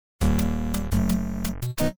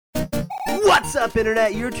What's up,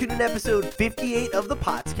 Internet? You're tuned in episode 58 of the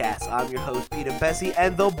Potscast. I'm your host, Pete and Bessie,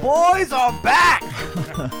 and the boys are back!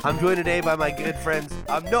 I'm joined today by my good friends.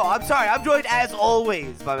 I'm joined as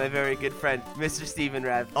always by my very good friend, Mr. Steven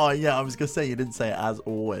Rev. Oh, yeah, I was going to say you didn't say as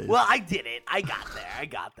always. Well, I did it. I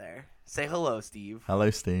got there. Say hello, Steve.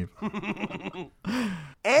 Hello, Steve.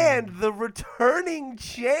 And the returning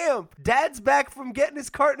champ. Dad's back from getting his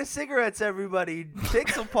carton of cigarettes, everybody.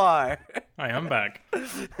 Pixel Par. Hi, I'm back.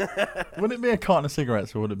 Would it be a carton of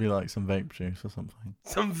cigarettes or would it be like some vape juice or something?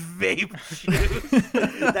 Some vape juice.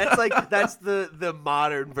 That's the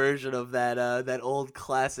modern version of that old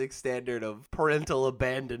classic standard of parental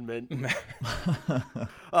abandonment.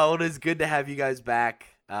 Oh, it is good to have you guys back.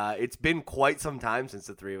 It's been quite some time since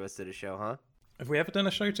the three of us did a show, huh? Have we ever done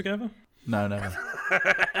a show together? No, never.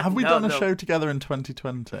 Have we done a show together in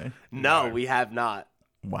 2020? No, we have not.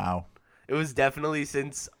 Wow. It was definitely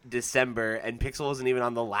since December, and Pixel wasn't even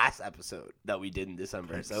on the last episode that we did in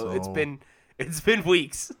December. Pixel. So it's been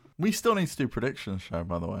weeks. We still need to do predictions show,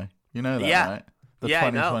 by the way. You know that, right? The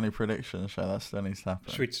 2020 predictions show, that still needs to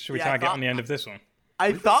happen. Should we tag it on the end of this one?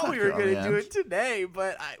 I thought we were going to do it today,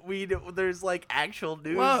 but there's like actual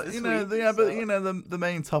news. Well, this you know, week, the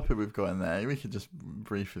main topic we've got in there, we could just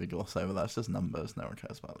briefly gloss over that. It's just numbers. No one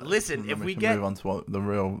cares about that. Listen, if we can move on to what the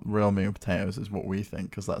real meat and potatoes is, what we think,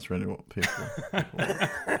 because that's really what people.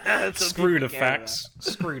 Screw the facts.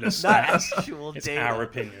 Screw the stats. It's data. our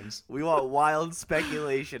opinions. We want wild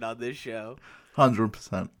speculation on this show.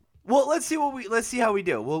 100%. Well, let's see how we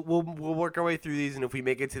do. We'll work our way through these, and if we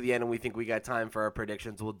make it to the end and we think we got time for our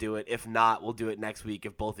predictions, we'll do it. If not, we'll do it next week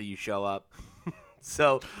if both of you show up.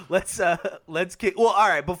 So let's kick. Well, all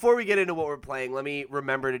right. Before we get into what we're playing, let me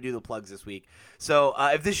remember to do the plugs this week. So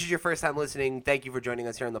if this is your first time listening, thank you for joining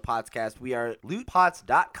us here on the Potscast. We are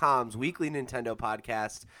LootPots.com's weekly Nintendo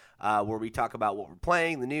podcast, where we talk about what we're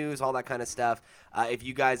playing, the news, all that kind of stuff. If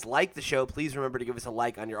you guys like the show, please remember to give us a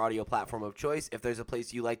like on your audio platform of choice. If there's a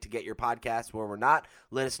place you like to get your podcast where we're not,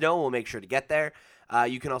 let us know. We'll make sure to get there.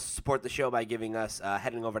 You can also support the show by giving us,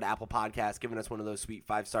 heading over to Apple Podcasts, giving us one of those sweet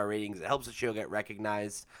 5-star ratings. It helps the show get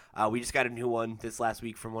recognized. We just got a new one this last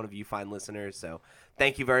week from one of you fine listeners, so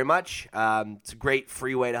thank you very much. It's a great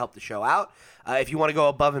free way to help the show out. If you want to go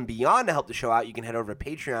above and beyond to help the show out, you can head over to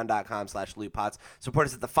patreon.com/lootpots. Support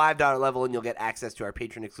us at the $5 level, and you'll get access to our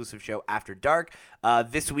Patreon-exclusive show After Dark.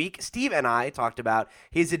 This week, Steve and I talked about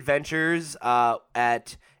his adventures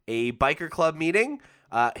at a biker club meeting,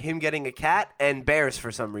 him getting a cat, and bears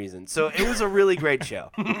for some reason. So it was a really great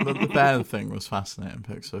show. The bear thing was fascinating,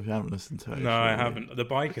 Pick, so if you haven't listened to it... No, I haven't. The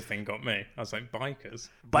biker thing got me. I was like, bikers?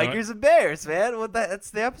 Bikers and bears, man.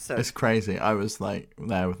 That's the episode. It's crazy. I was like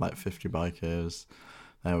there with like 50 bikers.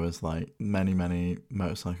 There was like many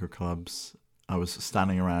motorcycle clubs. I was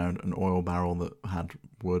standing around an oil barrel that had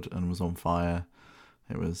wood and was on fire.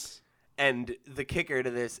 It was... And the kicker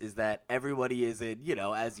to this is that everybody is in,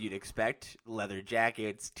 as you'd expect, leather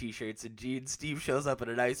jackets, T-shirts, and jeans. Steve shows up in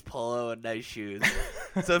a nice polo and nice shoes.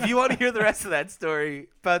 So if you want to hear the rest of that story,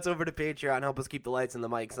 bounce over to Patreon, help us keep the lights and the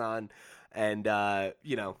mics on, and,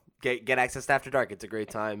 get access to After Dark. It's a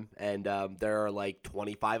great time, and there are like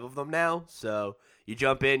 25 of them now, so you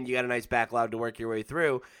jump in, you got a nice backlog to work your way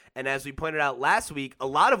through. And as we pointed out last week, a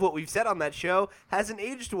lot of what we've said on that show hasn't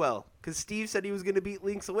aged well, because Steve said he was going to beat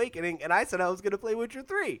Link's Awakening, and I said I was going to play Witcher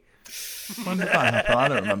 3. When did that happen? I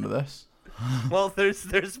don't remember this. Well, there's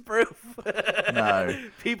proof. No.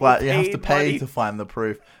 People well, you have to pay money to find the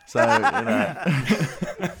proof. So,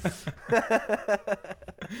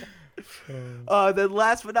 Then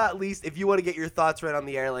last but not least, if you want to get your thoughts right on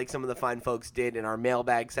the air like some of the fine folks did in our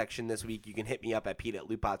mailbag section this week, you can hit me up at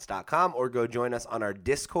pete@lootpots.com or go join us on our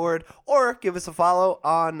Discord or give us a follow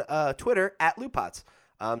on Twitter at lootpots.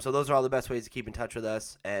 So those are all the best ways to keep in touch with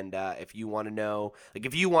us. And if you want to know,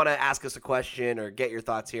 if you want to ask us a question or get your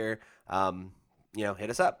thoughts here, hit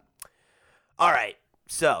us up. All right,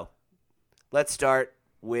 so let's start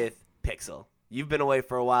with Pixel. You've been away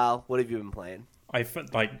for a while. What have you been playing?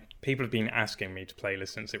 People have been asking me to play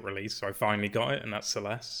this since it released, so I finally got it, and that's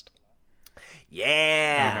Celeste.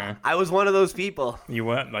 Yeah, I was one of those people. You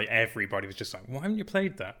were? Everybody was just like, why haven't you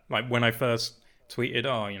played that? When I first tweeted,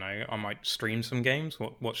 I might stream some games.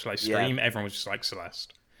 What should I stream? Yeah. Everyone was just like,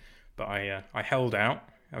 Celeste. But I held out.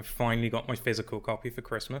 I finally got my physical copy for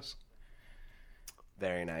Christmas.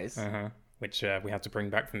 Very nice. Which we had to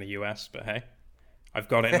bring back from the US, but hey, I've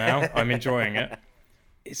got it now. I'm enjoying it.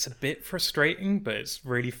 It's a bit frustrating, but it's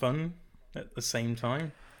really fun at the same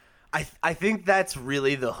time. I think that's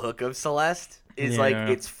really the hook of Celeste. Is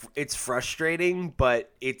it's frustrating,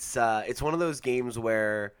 but it's one of those games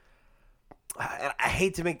where I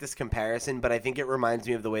hate to make this comparison, but I think it reminds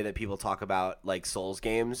me of the way that people talk about like Souls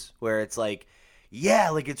games, where it's like, yeah,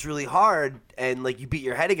 like it's really hard and like you beat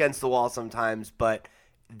your head against the wall sometimes, but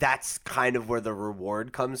that's kind of where the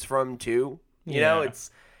reward comes from too. You know,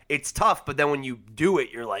 it's tough, but then when you do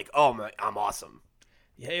it, you're like, oh my, I'm awesome.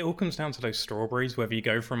 Yeah, it all comes down to those strawberries, whether you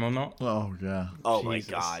go for them or not. Oh yeah. Oh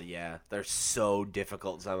Jesus. my god, yeah, they're so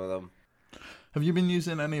difficult. Some of them. Have you been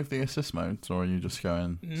using any of the assist modes, or are you just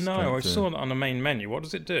going? No, I saw that on the main menu. What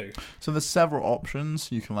does it do? So there's several options.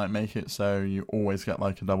 You can like make it so you always get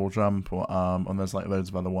like a double jump, or and there's like loads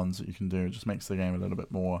of other ones that you can do. It just makes the game a little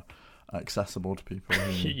bit more accessible to people.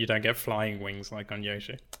 You don't get flying wings like on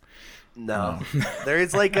Yoshi. No. There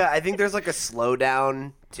is like I think there's like a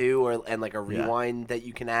slowdown too, and like a rewind that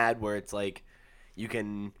you can add where it's like you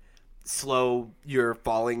can slow your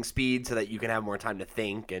falling speed so that you can have more time to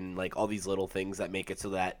think, and like all these little things that make it so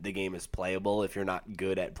that the game is playable if you're not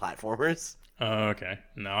good at platformers. Oh, okay.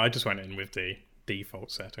 No, I just went in with the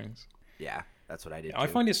default settings. Yeah, that's what I did too. I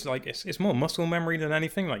find it's like it's more muscle memory than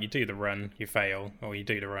anything. Like you do the run, you fail, or you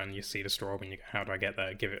do the run, you see the strawberry, and you go, how do I get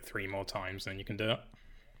there? Give it 3 more times, then you can do it.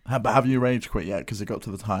 But have you rage quit yet? Because it got to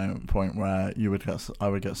the point where I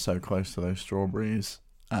would get so close to those strawberries,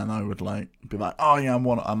 and I would like be like, oh yeah,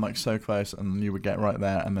 I'm like so close, and you would get right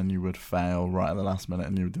there, and then you would fail right at the last minute,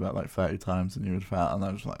 and you would do that like 30 times, and you would fail, and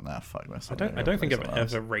I was like, nah, fuck this. I don't think I've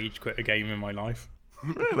ever rage quit a game in my life.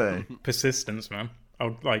 Really? Persistence, man.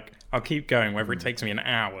 I'll keep going, whether it takes me an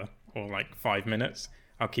hour or like 5 minutes.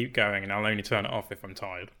 I'll keep going, and I'll only turn it off if I'm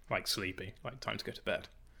tired, like sleepy, like time to go to bed.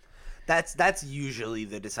 That's usually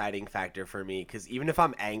the deciding factor for me, because even if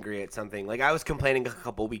I'm angry at something, like I was complaining a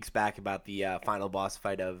couple weeks back about the final boss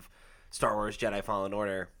fight of Star Wars Jedi Fallen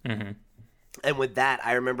Order, and with that,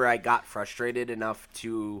 I remember I got frustrated enough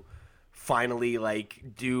to finally like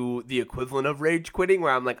do the equivalent of rage quitting,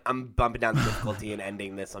 where I'm like, I'm bumping down the difficulty and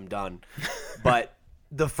ending this, I'm done. But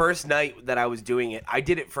the first night that I was doing it, I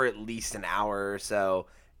did it for at least an hour or so,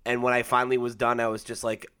 and when I finally was done, I was just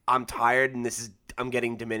like, I'm tired, and I'm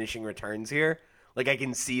getting diminishing returns here. Like I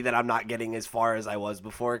can see that I'm not getting as far as I was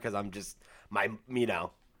before, because I'm just my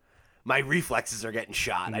reflexes are getting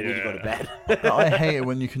shot. I need to go to bed. I hate it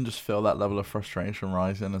when you can just feel that level of frustration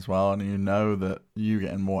rising as well, and you know that you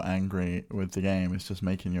getting more angry with the game is just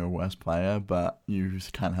making you a worse player, but you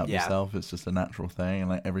just can't help yourself. It's just a natural thing, and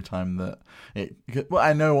like every time that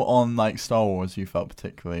I know on like Star Wars you felt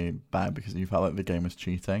particularly bad because you felt like the game was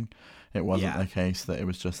cheating. It wasn't the case that it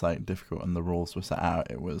was just like difficult and the rules were set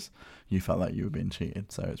out. It was you felt like you were being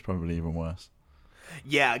cheated, so it's probably even worse.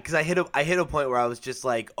 Yeah, because I hit a point where I was just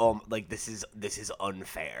like, oh, like this is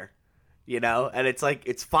unfair, you know? And it's like,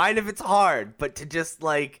 it's fine if it's hard, but to just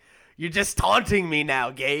like, you're just taunting me now,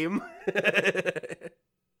 game.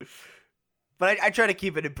 But I try to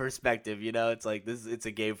keep it in perspective, you know? It's like, it's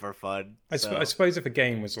a game for fun. I suppose if a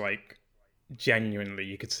game was like, genuinely,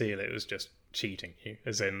 you could see that it was just cheating you,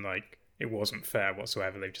 as in like, it wasn't fair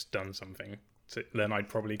whatsoever, they've just done something, then I'd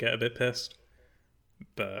probably get a bit pissed.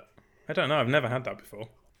 But I don't know, I've never had that before.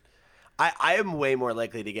 I am way more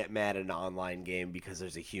likely to get mad at an online game because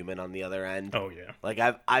there's a human on the other end. Oh yeah. Like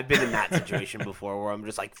I've been in that situation before where I'm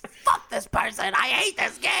just like, fuck this person, I hate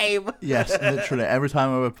this game. Yes, literally every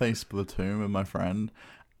time I would play Splatoon with my friend,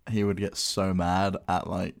 he would get so mad at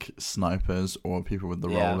like snipers or people with the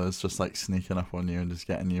rollers just like sneaking up on you and just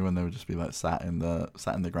getting you, and they would just be like sat in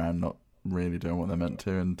the ground, not really doing what they're meant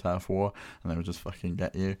to in turf war, and they would just fucking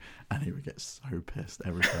get you, and he would get so pissed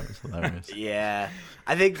every time. It's hilarious. Yeah,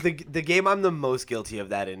 I think the game I'm the most guilty of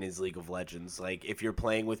that in is League of Legends. Like if you're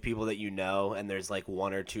playing with people that you know and there's like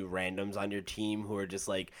 1 or 2 randoms on your team who are just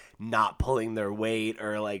like not pulling their weight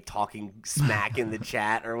or like talking smack in the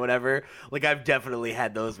chat or whatever, like I've definitely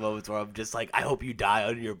had those moments where I'm just like, I hope you die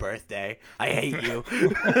on your birthday, I hate you.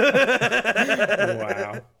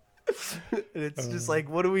 Wow. And it's just like,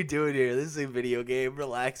 what are we doing here? This is a video game.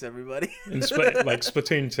 Relax, everybody. In like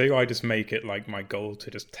Splatoon 2, I just make it like my goal to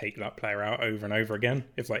just take that player out over and over again.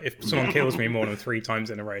 If someone kills me more than 3 times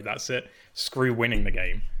in a row, that's it. Screw winning the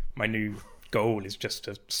game. My new goal is just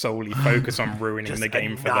to solely focus on ruining the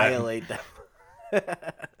game for them. Annihilate them.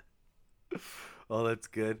 Oh, that's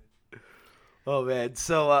good. Oh man,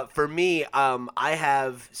 so for me, what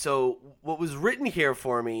was written here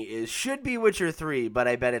for me is should be Witcher 3, but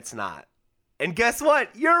I bet it's not. And guess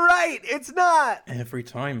what? You're right, it's not. Every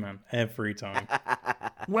time, man, every time.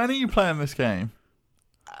 When are you playing this game?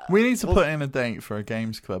 We need to put in a date for a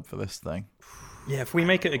games club for this thing. Yeah, if we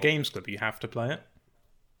make it a games club, you have to play it.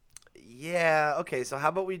 Yeah, okay, so how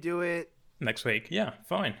about we do it Next week? Yeah,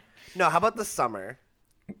 fine. No, how about the summer?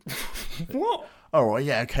 What? Oh, well,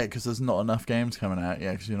 yeah, okay, because there's not enough games coming out.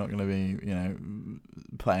 Yeah, because you're not going to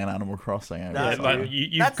be, playing Animal Crossing. Yeah, like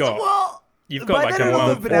you've That's got but like then a it'll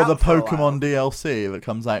month. have been or the out for a while. Pokemon DLC that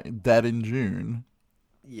comes out dead in June.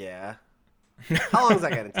 Yeah. How long is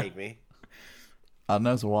that going to take me? I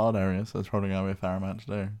know it's a wild area, so it's probably going to be a fair amount to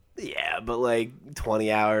do. Yeah, but like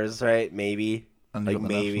 20 hours, right? Maybe. And Like you've got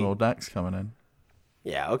the maybe. national decks coming in.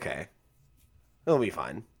 Yeah, okay. It'll be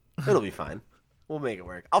fine. It'll be fine. We'll make it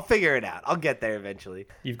work. I'll figure it out. I'll get there eventually.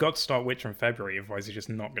 You've got to start Witcher in February, otherwise you're just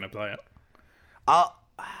not going to play it. I'll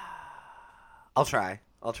try.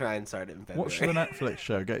 I'll try and start it in February. Watch the Netflix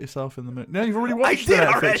show. Get yourself in the mood. No, you've already watched I the did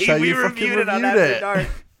Netflix already. show. We You fucking reviewed it on reviewed After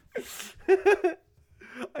it. Dark.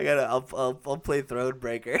 I'll play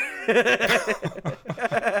Thronebreaker.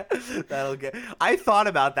 That'll get. I thought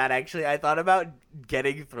about that actually. I thought about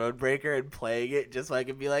getting Thronebreaker and playing it just so I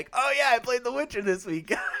could be like, oh yeah, I played The Witcher this week,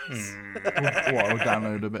 guys. What, I'll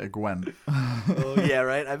download a bit of Gwent. Oh yeah,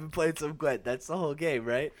 right. I've been playing some Gwent. That's the whole game,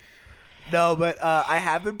 right? No, but I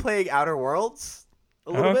have been playing Outer Worlds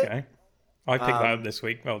a little bit. Okay. I picked that up this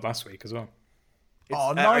week. Well, last week as well.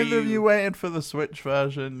 Oh, neither of you waited for the Switch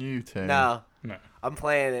version, you two. No. No. I'm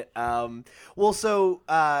playing it. Well, so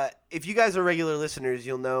if you guys are regular listeners,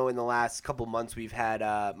 you'll know in the last couple months we've had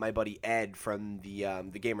my buddy Ed from the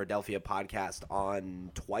Gamerdelphia podcast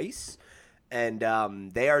on twice, and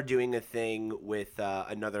they are doing a thing with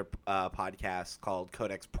another podcast called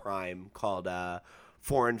Codex Prime called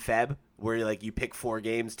 4 in Feb, where like you pick 4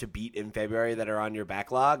 games to beat in February that are on your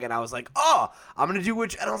backlog, and I was like, oh, I'm gonna do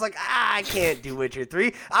Witcher, and I was like, I can't do Witcher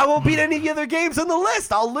 3. I won't beat any of the other games on the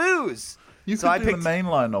list. I'll lose. You So could I do picked- the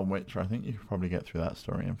mainline on Witcher. I think you could probably get through that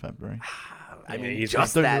story in February. I Yeah, mean, he's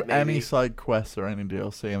just Don't that do any maybe. side quests or any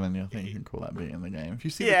DLC, and then I think you can call that beating the game. If you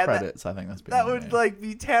see Yeah, the credits, I think that's beating That the would game. like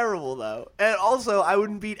be terrible though, and also I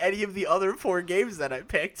wouldn't beat any of the other 4 games that I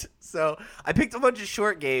picked. So I picked a bunch of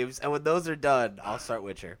short games, and when those are done, I'll start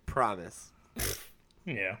Witcher. Promise.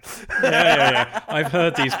 Yeah. Yeah. I've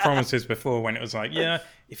heard these promises before when it was like, yeah,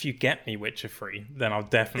 if you get me Witcher 3, then I'll If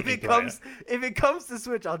definitely it play comes, if it comes to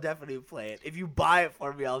Switch, I'll definitely play it. If you buy it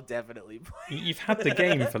for me, I'll definitely play it. You've had the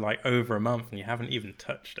game for like over a month and you haven't even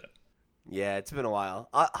touched it. Yeah, it's been a while.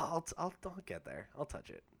 I'll get there. I'll touch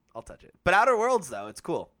it. But Outer Worlds though, it's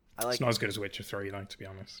cool. I like It's not as good as Witcher 3, though, to be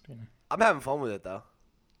honest. You know. I'm having fun with it though.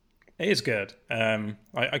 It is good.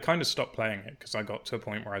 I kind of stopped playing it because I got to a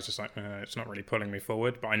point where I was just like, it's not really pulling me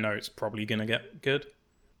forward, but I know it's probably going to get good.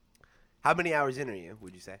 How many hours in are you,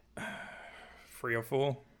 would you say? 3 or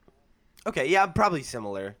 4. Okay, yeah, I'm probably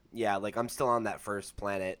similar. Yeah, like I'm still on that first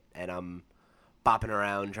planet, and I'm bopping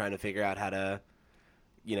around trying to figure out how to,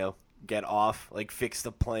 get off, like fix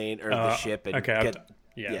the plane or the ship, and okay, get.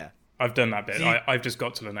 yeah, I've done that bit. See- I've just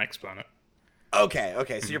got to the next planet.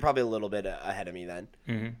 Okay, so you're probably a little bit ahead of me then.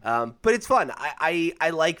 But it's fun.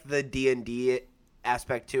 I like the D&D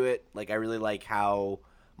aspect to it. Like I really like how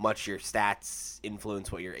much your stats influence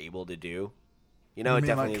what you're able to do. It I mean,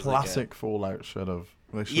 definitely like is classic Fallout should have.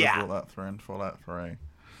 They should have brought that through in Fallout 3.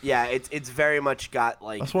 Yeah, it's very much got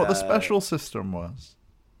like That's what the special system was.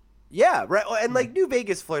 Yeah, right. And like New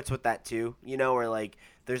Vegas flirts with that too. Where like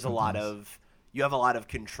there's you have a lot of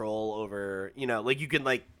control over. Like you can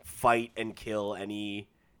like fight and kill any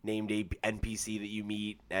named NPC that you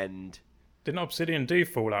meet, and Didn't Obsidian do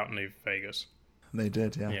Fallout New Vegas? They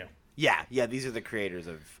did, yeah. yeah. These are the creators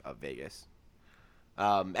of Vegas,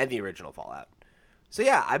 and the original Fallout. So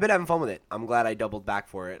yeah, I've been having fun with it. I'm glad I doubled back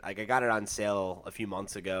for it. Like I got it on sale a few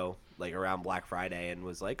months ago, like around Black Friday, and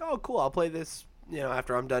was like, oh cool, I'll play this.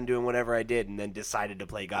 After I'm done doing whatever I did, and then decided to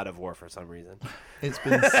play God of War for some reason. It's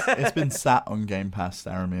been sat on Game Pass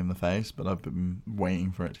staring me in the face, but I've been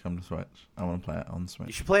waiting for it to come to Switch. I want to play it on You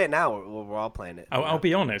Switch. should play it now. We're all playing it. I'll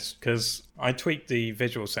be honest, because I tweaked the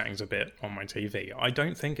visual settings a bit on my TV. I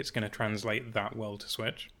don't think it's going to translate that well to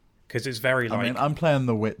Switch, because it's very like... I mean, I'm playing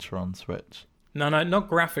The Witcher on Switch. No, not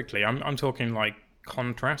graphically. I'm talking like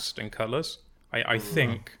contrast and colours. I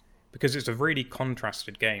think, because it's a really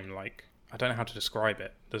contrasted game, like... I don't know how to describe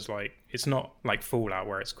it. There's like, it's not like Fallout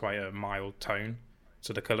where it's quite a mild tone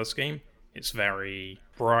to the color scheme. It's very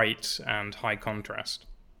bright and high contrast.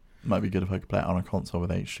 Might be good if I could play it on a console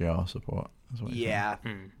with HDR support. Yeah,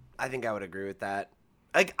 I think I would agree with that.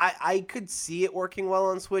 Like, I could see it working well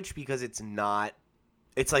on Switch because it's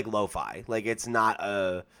like lo-fi. Like, it's not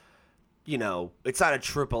a, it's not a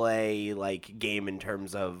AAA like game in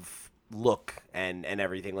terms of look and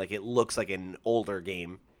everything. Like, it looks like an older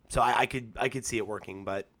game. So I could see it working,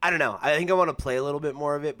 but I don't know. I think I want to play a little bit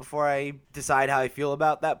more of it before I decide how I feel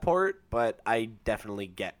about that port. But I definitely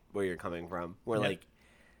get where you're coming from. Where like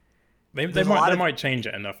They might change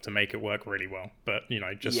it enough to make it work really well, but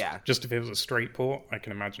just if it was a straight port, I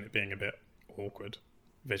can imagine it being a bit awkward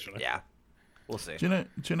visually. Yeah, we'll see. Do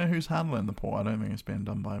you know who's handling the port? I don't think it's being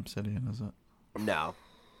done by Obsidian, is it? No,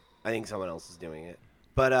 I think someone else is doing it.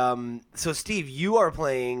 But so Steve, you are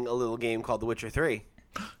playing a little game called The Witcher 3.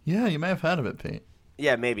 Yeah, you may have heard of it, Pete.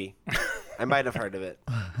 Yeah, maybe. I might have heard of it.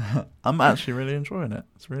 I'm actually really enjoying it.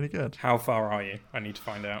 It's really good. How far are you? I need to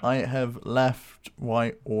find out. I have left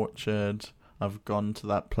White Orchard. I've gone to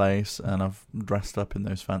that place and I've dressed up in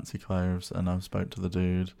those fancy clothes and I've spoke to the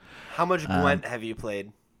dude. How much Gwent have you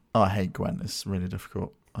played? Oh, I hate Gwent. It's really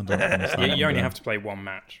difficult. I don't understand. You only have to play one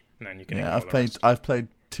match and then you can. Yeah, I've played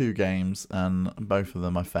 2 games and both of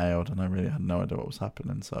them I failed and I really had no idea what was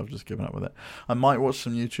happening, so I've just given up with it. I might watch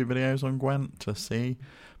some YouTube videos on Gwent to see,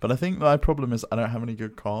 but I think my problem is I don't have any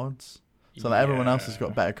good cards. So that everyone else has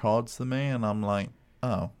got better cards than me, and I'm like,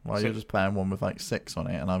 oh, well, you're just playing one with like 6 on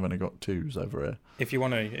it, and I've only got 2s over here. If you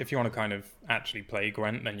want to kind of actually play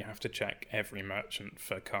Gwent, then you have to check every merchant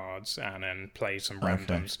for cards and then play some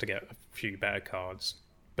randoms to get a few better cards.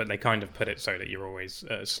 But they kind of put it so that you're always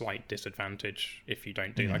at a slight disadvantage if you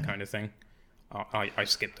don't do that kind of thing. I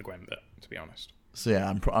skipped the Gwent bit, to be honest. So yeah,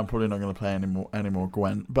 I'm probably not going to play any more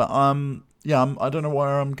Gwent. But I don't know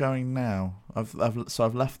where I'm going now. I've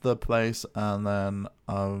left the place and then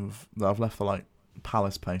I've left the like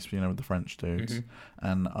palace place, with the French dudes,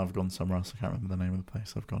 and I've gone somewhere else. I can't remember the name of the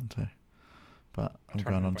place I've gone to, but I'm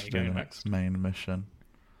going on to do the next main mission.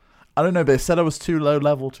 I don't know, but they said I was too low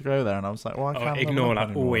level to go there, and I was like, well, I can't ignore that.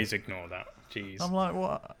 Anymore. Always ignore that. Jeez. I'm like,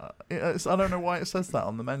 what? I don't know why it says that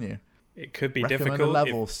on the menu. It could be Recommend difficult.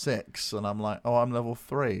 Level 6, and I'm like, oh, I'm level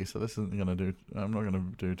 3, so this isn't gonna do. I'm not gonna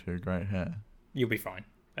do too great here. You'll be fine.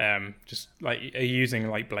 Just like, are you using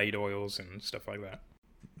like blade oils and stuff like that?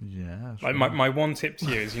 Yeah. Sure. Like my one tip to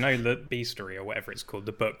you is, the Beastery or whatever it's called,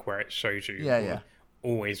 the book where it shows you. Yeah.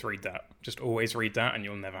 Always read that. Just always read that, and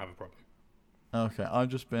you'll never have a problem. Okay, I've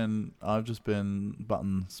just been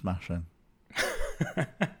button smashing.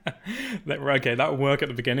 Okay, that'll work at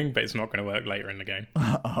the beginning, but it's not going to work later in the game.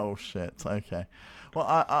 Oh shit! Okay, well,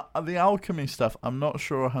 I the alchemy stuff, I'm not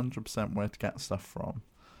sure 100% where to get stuff from.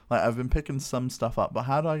 Like, I've been picking some stuff up, but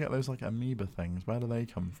how do I get those like amoeba things? Where do they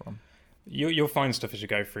come from? You'll find stuff as you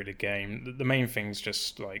go through the game. The main thing's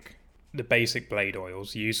just like the basic blade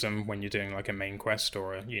oils. Use them when you're doing like a main quest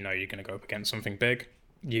or you're going to go up against something big.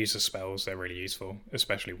 Use the spells, they're really useful,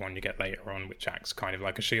 especially one you get later on, which acts kind of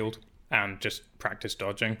like a shield. And just practice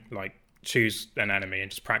dodging. Like, choose an enemy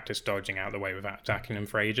and just practice dodging out of the way without attacking them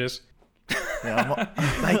for ages. Yeah,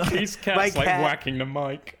 These cats whacking the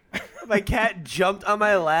mic. My cat jumped on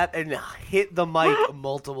my lap and hit the mic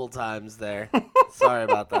multiple times there. Sorry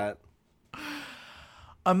about that.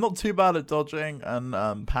 I'm not too bad at dodging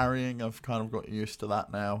and parrying. I've kind of got used to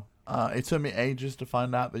that now. It took me ages to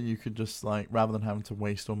find out that you could just, like, rather than having to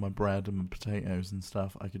waste all my bread and my potatoes and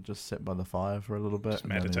stuff, I could just sit by the fire for a little bit. Just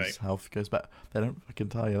and meditate. Then his health goes back. They don't fucking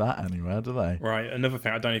tell you that anywhere, do they? Right, another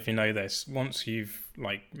thing, I don't know if you know this. Once you've,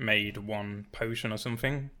 like, made one potion or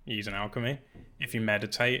something, you use an alchemy. If you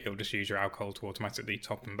meditate, it'll just use your alcohol to automatically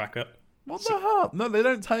top them back up. What the hell? No, they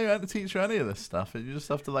don't tell you how to teach you any of this stuff. You just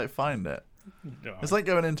have to, like, find it. It's like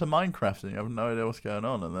going into Minecraft and you have no idea what's going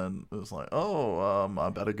on, and then it's like, I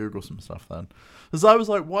better Google some stuff then. Because I was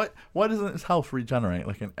like, why doesn't its health regenerate?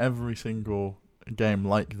 Like, in every single game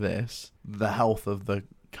like this, the health of the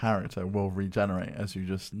character will regenerate as you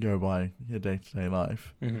just go by your day-to-day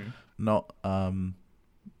life. Mm-hmm. Not,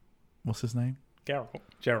 what's his name?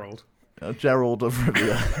 Gerald. Gerald of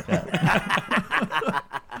Rivia. Yeah.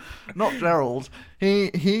 Not Gerald.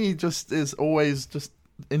 He just is always just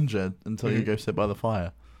injured until you go sit by the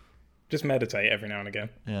fire. Just meditate every now and again.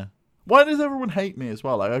 Yeah. Why does everyone hate me as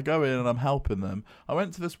well? Like, I go in and I'm helping them. I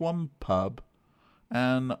went to this one pub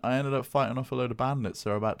and I ended up fighting off a load of bandits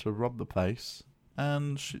that are about to rob the place.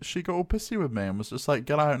 And she got all pissy with me and was just like,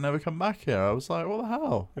 get out and never come back here. I was like, what the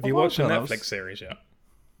hell? Have you watched the Netflix series yet?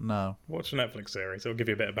 No. Watch the Netflix series. It'll give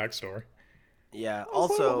you a bit of backstory. Yeah.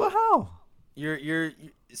 Also, Also, what the hell? you're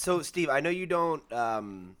so Steve, I know you don't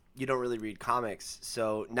really read comics,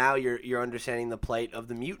 so now you're understanding the plight of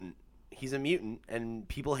the mutant. He's a mutant, and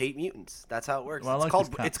people hate mutants. That's how it works. Well,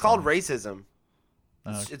 it's called racism.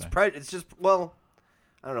 Okay. It's just, well,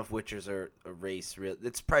 I don't know if Witchers are a race.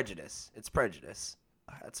 It's prejudice. It's prejudice.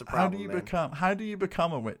 That's a problem. How do you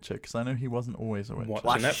become a Witcher? Because I know he wasn't always a Witcher.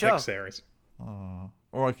 Watch the the show. Netflix series. Oh.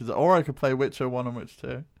 Or I could play Witcher 1 and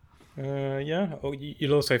Witcher 2. Yeah. Oh,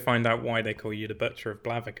 you'll also find out why they call you the Butcher of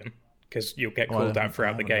Blaviken. Because you'll get called out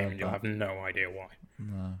throughout the game and you'll have no idea why.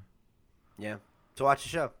 No. Yeah. So watch the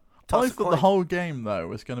show. I thought the whole game, though,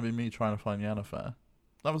 was going to be me trying to find Yennefer.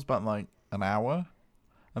 That was about like an hour.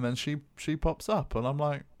 And then she pops up, and I'm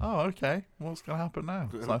like, oh, okay, what's gonna happen now?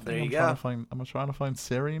 So I think am I trying to find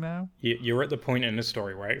Siri now? You're at the point in the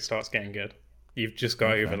story where it starts getting good. You've just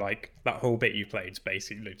got over like that whole bit you played is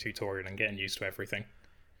basically the tutorial and getting used to everything.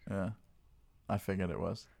 Yeah, I figured it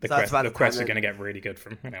was. The quests are gonna get really good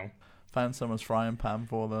from Found someone's frying pan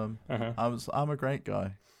for them. I'm a great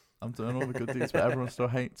guy. I'm doing all the good deeds, but everyone still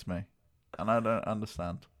hates me, and I don't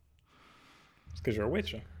understand. It's because you're a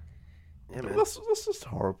Witcher. Yeah, man. That's just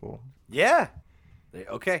horrible. Yeah.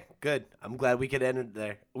 Okay, good. I'm glad we could end it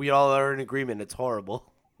there. We all are in agreement. It's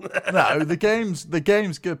horrible. No, the game's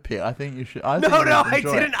good, Pete. I think you should. I didn't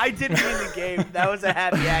mean the game. That was a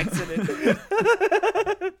happy accident.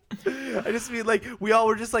 I just mean like we all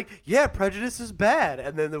were just like, yeah, Prejudice is bad,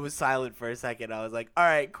 and then it was silent for a second. I was like, all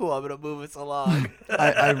right, cool. I'm gonna move us along.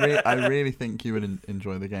 I really think you would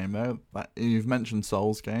enjoy the game though. Like, you've mentioned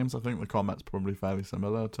Souls games. I think the combat's probably fairly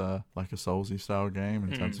similar to like a Soulsy style game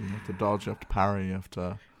in terms of you have to dodge, you have to parry, you have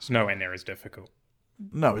to. It's nowhere near as difficult.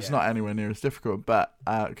 No, it's not anywhere near as difficult, but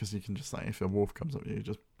because you can just like if a wolf comes up to you,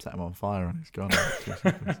 just set him on fire and he's gone. In 2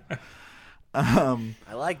 seconds.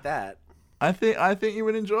 I like that. I think you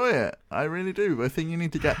would enjoy it. I really do. But I think you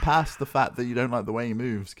need to get past the fact that you don't like the way he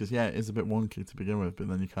moves, because it is a bit wonky to begin with, but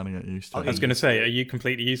then you kind of get used to it. I was going to say, are you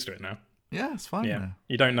completely used to it now? Yeah, it's fine now.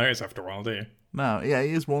 You don't notice after a while, do you? No, yeah,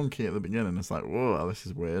 he is wonky at the beginning. It's like, whoa, this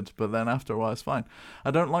is weird. But then after a while, it's fine. I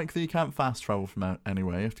don't like that you can't fast travel from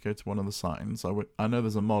anywhere. You have to go to one of the signs. I know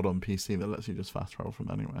there's a mod on PC that lets you just fast travel from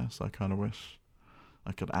anywhere, so I kind of wish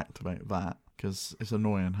I could activate that, because it's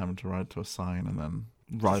annoying having to ride to a sign and then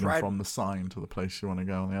riding from the sign to the place you want to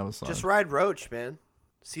go on the other side. Just ride Roach, man.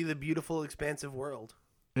 See the beautiful, expansive world.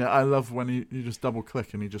 Yeah, I love when you just double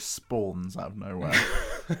click and he just spawns out of nowhere.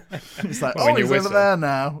 It's like, he's over there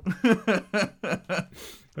now.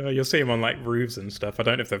 You'll see him on like roofs and stuff. I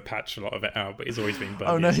don't know if they've patched a lot of it out, but he's always been buggy.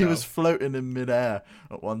 Oh no, he was floating in midair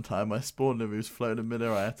at one time. I spawned him. He was floating in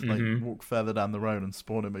midair. I had to like walk further down the road and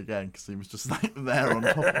spawn him again because he was just like there on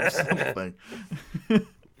top of something.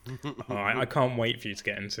 I can't wait for you to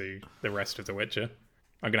get into the rest of The Witcher.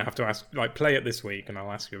 I'm gonna have to play it this week, and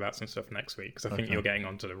I'll ask you about some stuff next week because I think you're getting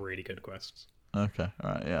onto the really good quests. Okay,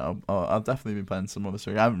 all right, yeah, I'll definitely be playing some more this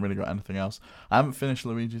week. I haven't really got anything else. I haven't finished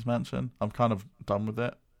Luigi's Mansion. I'm kind of done with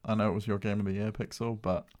it. I know it was your game of the year, Pixel,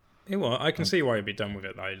 but I can see why you'd be done with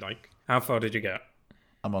it. Like, how far did you get?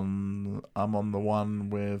 I'm on the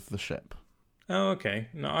one with the ship. Oh, okay.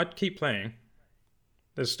 No, I'd keep playing.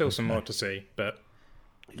 There's still some more to see, but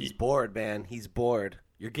he's bored, man. He's bored.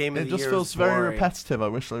 Your game of the year just feels very repetitive. I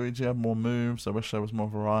wish Luigi had more moves. I wish there was more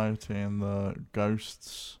variety in the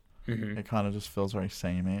ghosts. Mm-hmm. It kind of just feels very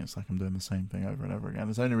samey. It's like I'm doing the same thing over and over again.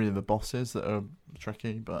 There's only really the bosses that are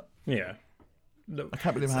tricky, but yeah. I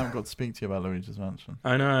can't believe I haven't got to speak to you about Luigi's Mansion.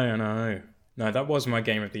 I know. No, that was my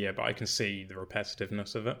game of the year, but I can see the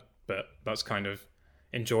repetitiveness of it. But that's kind of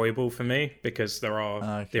enjoyable for me because there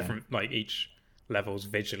are different, like each level's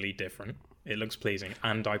visually different. It looks pleasing,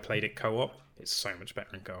 and I played it co-op. It's so much better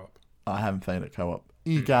in co-op. I haven't played it co-op.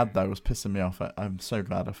 EGAD, though, was pissing me off. I'm so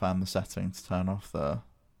glad I found the setting to turn off the...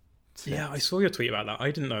 Yeah, I saw your tweet about that.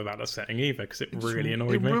 I didn't know about that setting either, because it really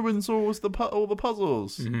annoyed me. It ruins all the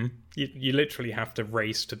puzzles. Mm-hmm. You literally have to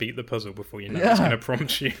race to beat the puzzle before you know it's going to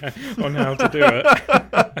prompt you on how to do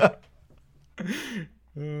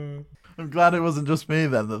it. I'm glad it wasn't just me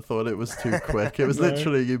then that thought it was too quick. It was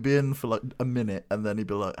literally you'd be in for like a minute and then he'd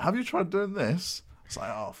be like, have you tried doing this? It's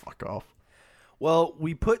like, oh, fuck off. Well,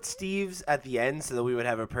 we put Steve's at the end so that we would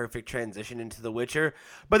have a perfect transition into The Witcher,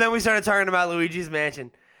 but then we started talking about Luigi's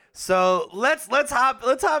Mansion. So let's hop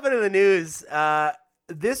into the news.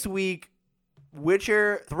 This week,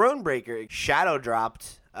 Witcher Thronebreaker shadow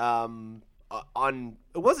dropped on.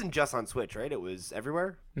 It wasn't just on Switch, right? It was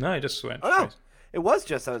everywhere. No, just Switch. Oh no. It was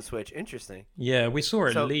just on Switch. Interesting. Yeah, we saw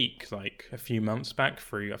it leak like a few months back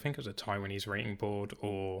through, I think it was a Taiwanese rating board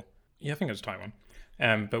I think it was Taiwan.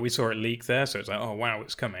 But we saw it leak there, so it's like, oh wow,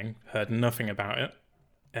 it's coming. Heard nothing about it.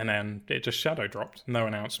 And then it just shadow dropped. No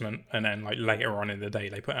announcement. And then like later on in the day,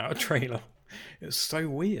 they put out a trailer. It's so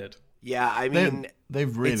weird. Yeah, I mean...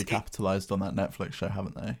 They've really capitalized on that Netflix show,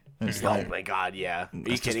 haven't they? It's oh my god, yeah. Are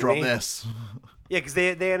you kidding me? This. Yeah, because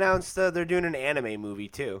they announced they're doing an anime movie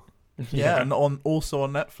too. Yeah, and also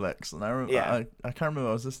on Netflix. And I can't remember.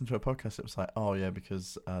 I was listening to a podcast. It was like, oh yeah,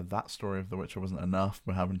 because that story of The Witcher wasn't enough.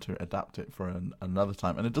 We're having to adapt it for another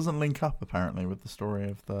time, and it doesn't link up apparently with the story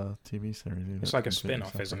of the TV series either. It's like a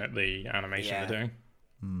spin-off, isn't it? The animation they're doing.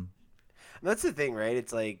 Mm. That's the thing, right?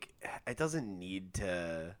 It's like it doesn't need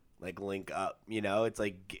to like link up. You know, it's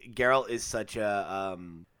like Geralt is such a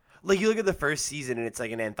like you look at the first season and it's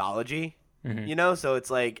like an anthology. You know, so it's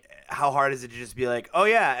like, how hard is it to just be like, oh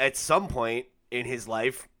yeah, at some point in his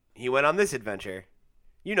life, he went on this adventure.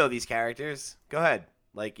 You know these characters. Go ahead.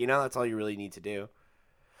 Like, you know, that's all you really need to do.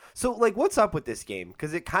 So, like, what's up with this game?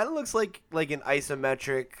 Because it kind of looks like an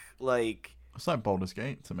isometric, like... It's like Baldur's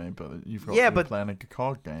Gate to me, but you've got playing a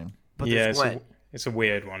card game. But yeah, it's a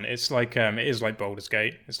weird one. It's like it is like Baldur's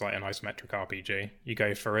Gate. It's like an isometric RPG. You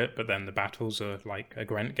go through it, but then the battles are like a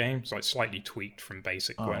Gwent game. It's like slightly tweaked from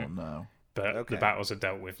basic Gwent. Oh no! But the battles are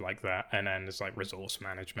dealt with like that, and then there's like resource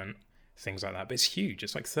management, things like that. But it's huge.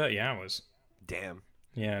 It's like 30 hours. Damn.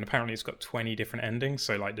 Yeah, and apparently it's got 20 different endings.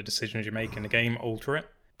 So like the decisions you make in the game alter it.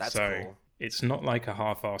 That's so cool. It's not like a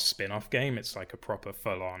half-assed spin-off game. It's like a proper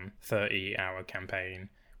full-on 30-hour campaign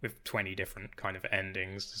with 20 different kind of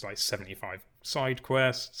endings. There's like 75 side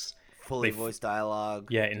quests. Fully voiced dialogue.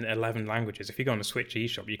 Yeah, in 11 languages. If you go on the Switch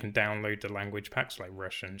eShop, you can download the language packs like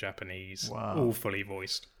Russian, Japanese, all fully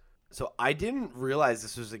voiced. So I didn't realize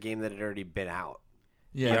this was a game that had already been out.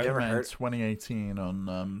 Yeah, it came out in 2018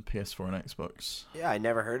 on PS4 and Xbox. Yeah, I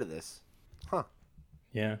never heard of this. Huh.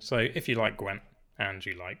 Yeah, so if you like Gwent and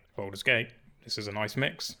you like Baldur's Gate, this is a nice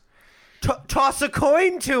mix. Toss a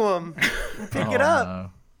coin to him. Pick it up. No.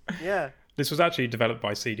 Yeah. This was actually developed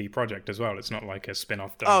by CD Projekt as well. It's not like a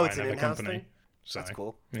spin-off done by another company. Thing? So, that's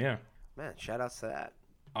cool. Yeah. Man, shout outs to that.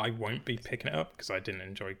 I won't be picking it up because I didn't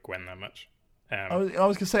enjoy Gwen that much. I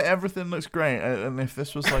was gonna say everything looks great, and if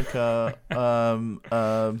this was like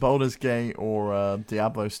a Baldur's Gate or a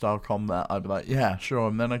Diablo style combat, I'd be like, yeah, sure.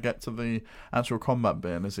 And then I get to the actual combat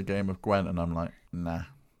bit, and it's a game of Gwent, and I'm like, nah.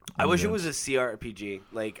 I wish it was a CRPG,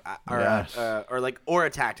 like or a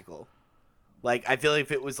tactical. Like I feel like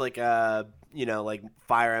if it was like like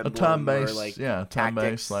Fire Emblem, a turn-based, or like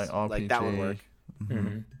turn-based like RPG, like that would work.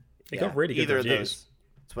 Mm-hmm. It got really good reviews. Of those.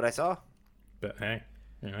 That's what I saw. But hey,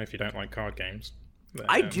 if you don't like card games, then,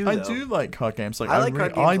 I do like card games. Like card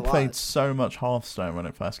games I a played lot. so much Hearthstone when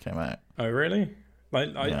it first came out. Oh really?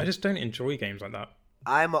 I just don't enjoy games like that.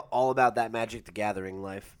 I'm all about that Magic the Gathering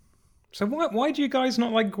life. So why do you guys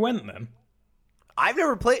not like Gwent then? I've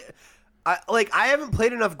never played. I haven't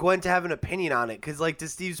played enough Gwent to have an opinion on it, because like to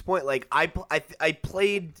Steve's point, like I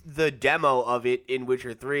played the demo of it in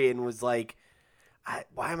Witcher 3 and was like,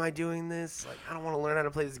 why am I doing this? Like I don't want to learn how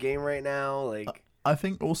to play this game right now. Like I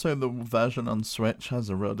think also the version on Switch has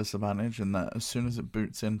a real disadvantage in that as soon as it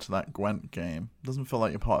boots into that Gwent game, it doesn't feel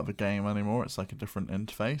like you're part of the game anymore. It's like a different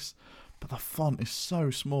interface, but the font is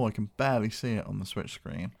so small I can barely see it on the Switch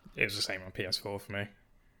screen. It was the same on PS4 for me.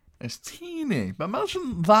 It's teeny, but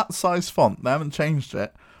imagine that size font. They haven't changed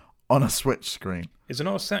it on a Switch screen. Is there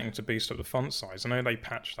not a setting to boost up the font size? I know they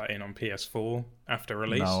patched that in on PS4 after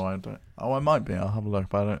release. No, I don't. Oh, I might be. I'll have a look,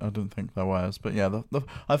 but I didn't think there was. But yeah,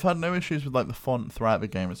 I've had no issues with like the font throughout the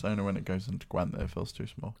game. It's only when it goes into Gwent that it feels too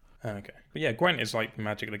small. Okay, but yeah, Gwent is like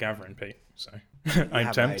Magic the Gathering, Pete. So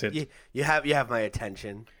I'm tempted. You have my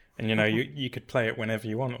attention. And you could play it whenever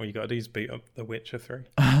you want. All you got to do is beat up The Witcher 3.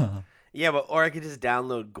 Yeah, or I could just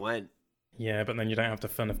download Gwent. Yeah, but then you don't have the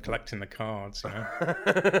fun of collecting the cards, You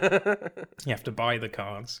have to buy the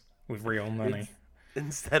cards with real money.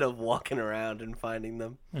 Instead of walking around and finding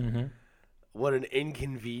them. Mm-hmm. What an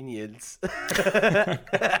inconvenience. All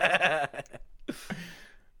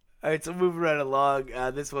right, so moving right along.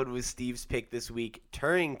 This one was Steve's pick this week.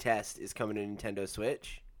 Turing Test is coming to Nintendo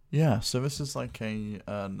Switch. Yeah, so this is like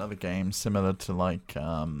another game similar to like,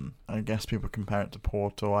 I guess people compare it to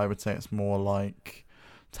Portal. I would say it's more like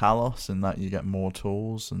Talos in that you get more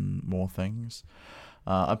tools and more things.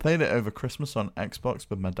 I played it over Christmas on Xbox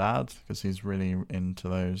with my dad because he's really into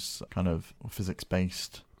those kind of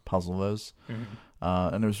physics-based puzzlers. Mm-hmm.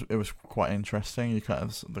 And it was quite interesting.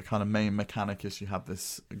 The kind of main mechanic is you have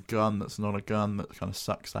this gun that's not a gun that kind of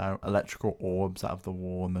sucks out electrical orbs out of the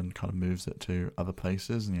wall and then kind of moves it to other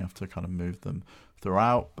places, and you have to kind of move them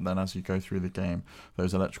throughout. But then as you go through the game,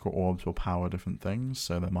 those electrical orbs will power different things.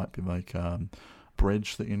 So there might be like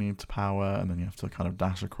bridge that you need to power, and then you have to kind of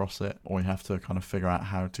dash across it, or you have to kind of figure out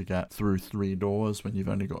how to get through 3 doors when you've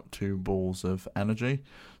only got 2 balls of energy.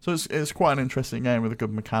 So it's quite an interesting game with a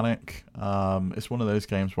good mechanic. It's one of those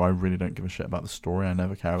games where I really don't give a shit about the story. I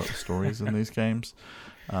never care about the stories in these games.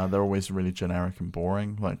 They're always really generic and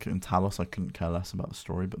boring. Like in Talos, I couldn't care less about the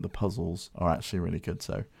story, but the puzzles are actually really good.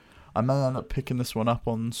 So I may end up picking this one up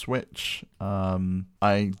on Switch.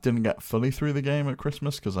 I didn't get fully through the game at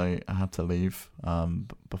Christmas because I had to leave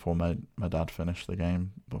before my dad finished the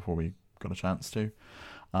game, before we got a chance to.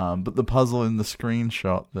 But the puzzle in the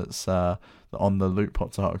screenshot that's on the Loot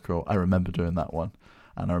Pots article, I remember doing that one.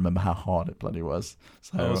 And I remember how hard it bloody was.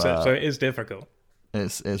 So, so it is difficult.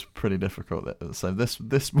 It's pretty difficult. So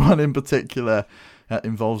this one in particular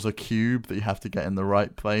involves a cube that you have to get in the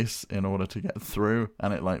right place in order to get through,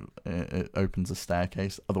 and it opens a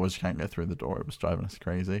staircase. Otherwise, you can't get through the door. It was driving us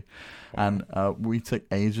crazy, and we took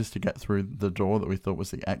ages to get through the door that we thought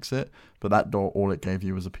was the exit. But that door, all it gave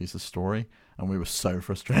you was a piece of story, and we were so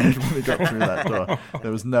frustrated when we got through that door.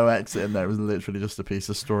 There was no exit in there. It was literally just a piece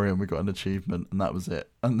of story, and we got an achievement, and that was it.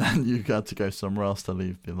 And then you had to go somewhere else to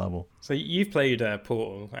leave the level. So you've played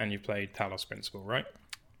Portal and you've played Talos Principle, right?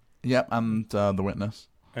 Yep, and The Witness.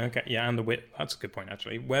 Okay, yeah, and that's a good point,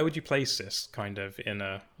 actually. Where would you place this kind of in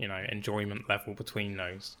a, enjoyment level between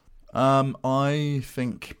those? I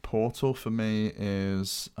think Portal for me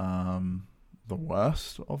is the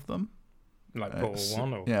worst of them. Like Portal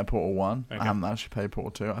 1? Or? Yeah, Portal 1. Okay. I haven't actually played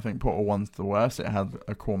Portal 2. I think Portal 1's the worst. It had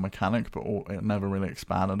a core mechanic, but it never really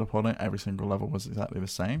expanded upon it. Every single level was exactly the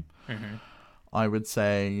same. Mm-hmm. I would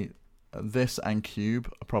say this and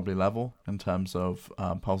Cube are probably level in terms of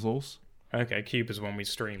puzzles. Okay, Cube is one we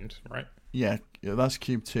streamed, right? Yeah, that's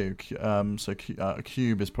Cube 2. So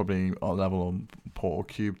Cube is probably our level on Portal.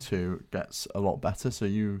 Cube 2 gets a lot better. So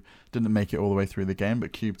you didn't make it all the way through the game,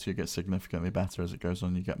 but Cube 2 gets significantly better as it goes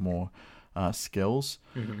on. You get more skills.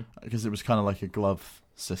 Because it was kind of like a glove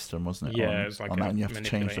system, wasn't it? Yeah, it was like and you have to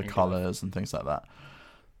change the colours and things like that.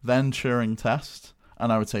 Then Turing Test.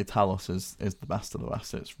 And I would say Talos is the best of the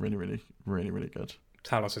best. It's really, really, really, really good.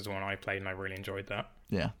 Talos is the one I played and I really enjoyed that.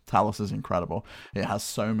 Yeah, Talos is incredible. It has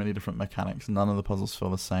so many different mechanics. None of the puzzles feel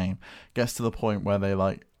the same. Gets to the point where they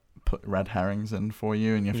put red herrings in for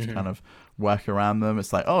you and you have to kind of work around them.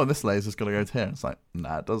 It's like, oh, this laser's got to go to here. It's like,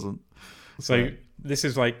 nah, it doesn't. So this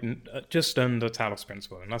is like just under Talos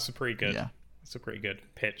Principle, and that's a pretty good. Yeah, it's a pretty good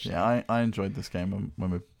pitch. Yeah, I enjoyed this game when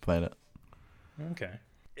we played it. Okay.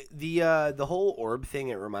 The whole orb thing,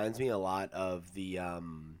 it reminds me a lot of the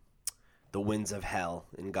Winds of Hell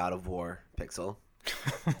in God of War Pixel.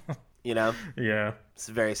 Yeah, it's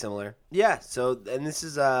very similar. Yeah. So, and this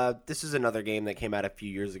is another game that came out a few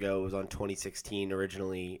years ago. It was on 2016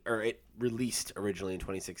 originally, or it released originally in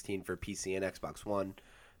 2016 for PC and Xbox One,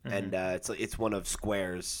 and it's one of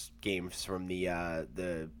Square's games from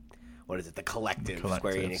the what is it? The Collective.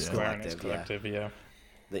 Square Enix Collective. Yeah.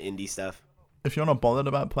 The indie stuff. If you're not bothered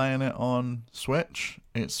about playing it on Switch,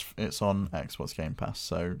 it's on Xbox Game Pass,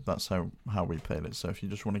 so that's how we played it. So if you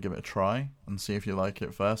just want to give it a try and see if you like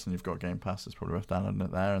it first, and you've got Game Pass, it's probably worth downloading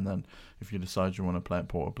it there. And then if you decide you want to play it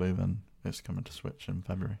portably, then it's coming to Switch in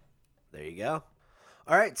February. There you go.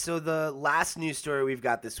 All right, so the last news story we've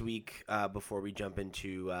got this week, before we jump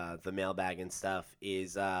into the mailbag and stuff,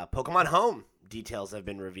 is Pokemon Home details have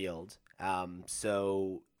been revealed.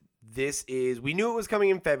 So we knew it was coming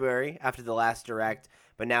in February after the last Direct,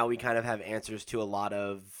 but now we kind of have answers to a lot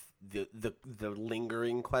of the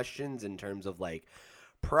lingering questions in terms of like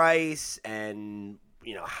price and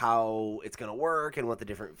how it's going to work and what the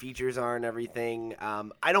different features are and everything.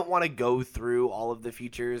 I don't want to go through all of the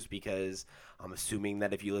features because I'm assuming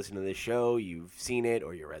that if you listen to this show, you've seen it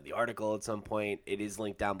or you read the article at some point. It is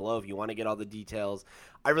linked down below if you want to get all the details.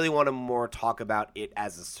 I really want to more talk about it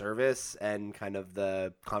as a service and kind of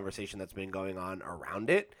the conversation that's been going on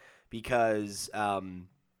around it because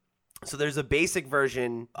so there's a basic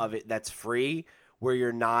version of it that's free where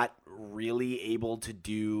you're not really able to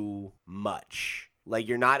do much. Like,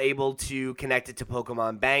 you're not able to connect it to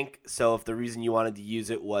Pokemon Bank, so if the reason you wanted to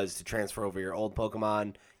use it was to transfer over your old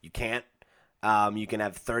Pokemon, you can't. You can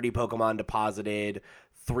have 30 Pokemon deposited,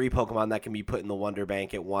 3 Pokemon that can be put in the Wonder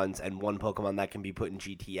Bank at once, and 1 Pokemon that can be put in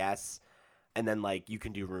GTS, and then, you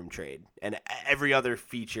can do room trade. And every other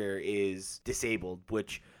feature is disabled,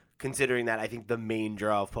 which, considering that I think the main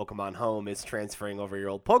draw of Pokemon Home is transferring over your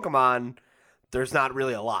old Pokemon, there's not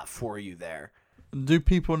really a lot for you there. Do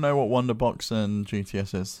people know what Wonderbox and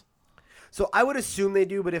GTS is? So I would assume they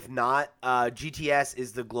do, but if not, GTS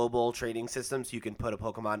is the global trading system, so you can put a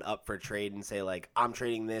Pokemon up for trade and say, I'm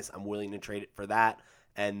trading this, I'm willing to trade it for that,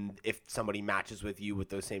 and if somebody matches with you with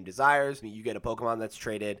those same desires, you get a Pokemon that's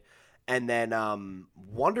traded. And then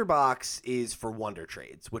Wonderbox is for Wonder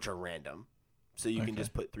Trades, which are random. So you can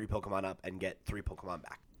just put 3 Pokemon up and get 3 Pokemon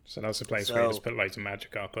back. So that's a place where you just put loads of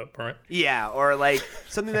magic up, right? Yeah, or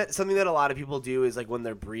something that a lot of people do is when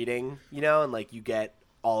they're breeding, and you get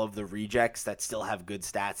all of the rejects that still have good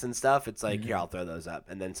stats and stuff. It's here, I'll throw those up,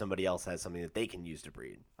 and then somebody else has something that they can use to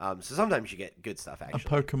breed. So sometimes you get good stuff actually.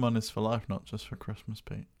 A Pokemon is for life, not just for Christmas,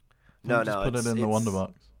 Pete. No, just put it in the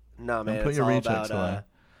Wonderbox. No, man, put your rejects away.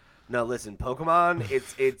 No, listen, Pokemon,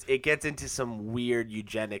 it gets into some weird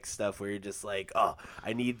eugenics stuff where you're just like, oh,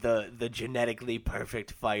 I need the genetically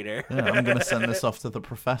perfect fighter. Yeah, I'm going to send this off to the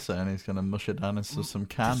professor, and he's going to mush it down into some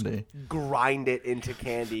candy. Just grind it into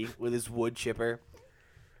candy with his wood chipper.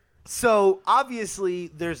 So, obviously,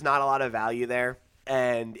 there's not a lot of value there.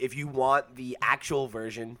 And if you want the actual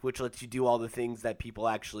version, which lets you do all the things that people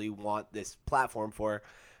actually want this platform for,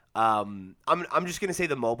 I'm just gonna say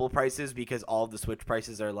the mobile prices because all of the Switch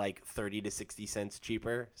prices are like 30 to 60 cents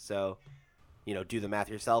cheaper. So, do the math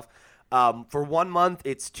yourself. For 1 month,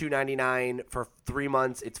 it's $2.99. For 3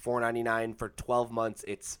 months, it's $4.99. For 12 months,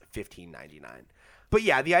 it's $15.99. But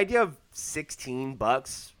yeah, the idea of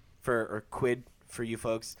 $16 or quid for you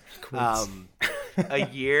folks, a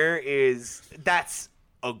year that's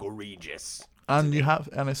egregious. And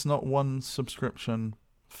and it's not one subscription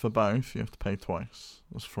for both. You have to pay twice.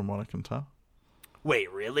 That's from what I can tell.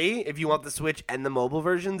 Wait, really? If you want the Switch and the mobile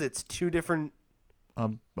versions, it's two different...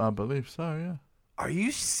 I believe so, yeah. Are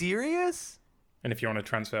you serious? And if you want to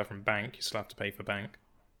transfer from bank, you still have to pay for bank.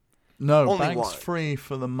 No, Only bank's one. free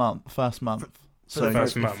for the first month. For the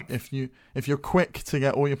first month. If you're quick to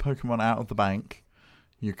get all your Pokemon out of the bank,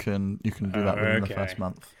 you can do that within the first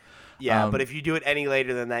month. Yeah, but if you do it any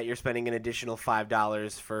later than that, you're spending an additional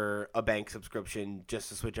 $5 for a bank subscription just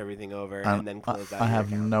to switch everything over and then close out. I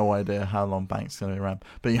have no idea how long bank's going to be around,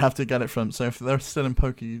 but you have to get it from. So if they're still in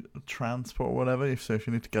Poke Transport or whatever, if you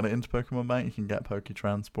need to get it into Pokemon Bank, you can get Poke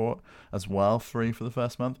Transport as well, free for the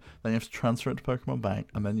first month. Then you have to transfer it to Pokemon Bank,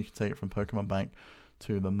 and then you can take it from Pokemon Bank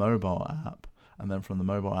to the mobile app, and then from the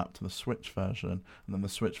mobile app to the Switch version, and then the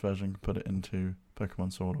Switch version can put it into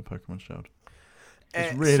Pokemon Sword or Pokemon Shield.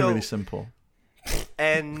 It's really simple.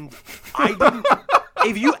 And I didn't.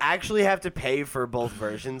 If you actually have to pay for both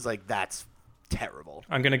versions, like that's terrible.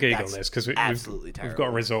 I'm going to Google this because we've got to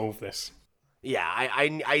resolve this. Yeah,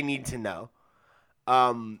 I need to know.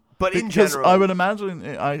 But in because general, I would imagine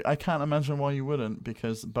I can't imagine why you wouldn't,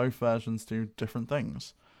 because both versions do different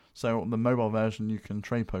things. So the mobile version, you can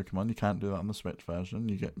trade Pokemon. You can't do that on the Switch version.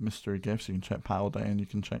 You get mystery gifts. You can check Pal Day and you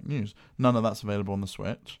can check news. None of that's available on the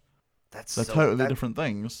Switch. They're totally different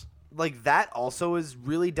things. Like, that also is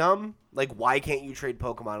really dumb. Like, why can't you trade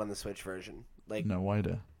Pokemon on the Switch version? Like, no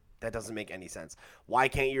idea. That doesn't make any sense. Why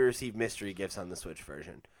can't you receive mystery gifts on the Switch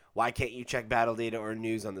version? Why can't you check battle data or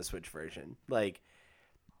news on the Switch version? Like,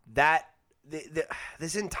 that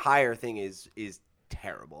this entire thing is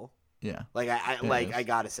terrible. Yeah. Like, I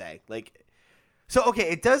gotta say, like, so okay,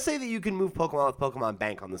 it does say that you can move Pokemon with Pokemon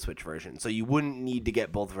Bank on the Switch version, so you wouldn't need to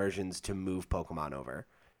get both versions to move Pokemon over.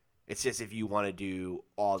 It's just if you want to do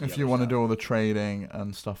all the if you want to do all the trading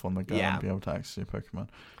and stuff on the go and be able to access your Pokemon,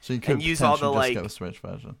 so you could use all the just get the Switch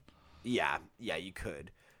version. Yeah, you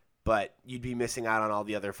could, but you'd be missing out on all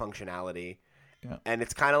the other functionality. Yeah. And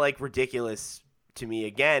it's kind of like ridiculous to me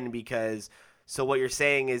again because so what you're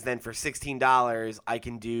saying is then for $16 I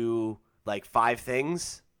can do like 5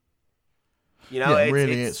 things.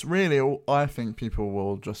 It's really. I think people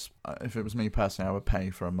will just. If it was me personally, I would pay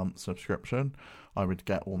for a month subscription. I would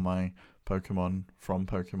get all my Pokemon from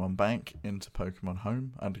Pokemon Bank into Pokemon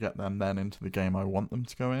Home and get them then into the game I want them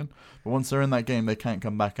to go in. But once they're in that game, they can't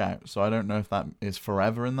come back out. So I don't know if that is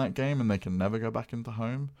forever in that game and they can never go back into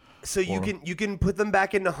Home. So you can put them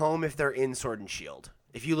back into Home if they're in Sword and Shield.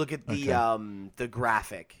 If you look at the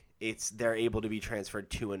graphic, they're able to be transferred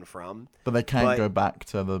to and from. But they can't go back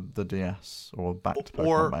to the DS or back to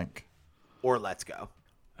Pokemon Bank. Or Let's Go.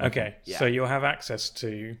 Okay, so you'll have access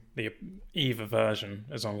to the either version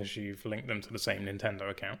as long as you've linked them to the same Nintendo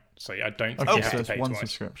account. So I don't think you have to pay one twice.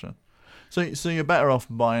 Subscription. So you're better off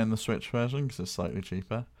buying the Switch version because it's slightly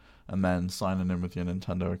cheaper, and then signing in with your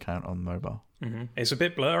Nintendo account on mobile. Mm-hmm. It's a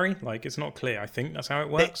bit blurry, like it's not clear. I think that's how it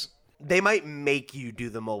works. They might make you do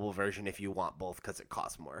the mobile version if you want both because it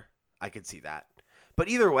costs more. I could see that. But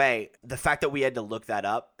either way, the fact that we had to look that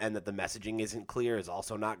up and that the messaging isn't clear is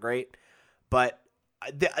also not great. But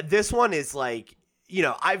this one is like,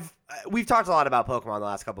 we've talked a lot about Pokemon the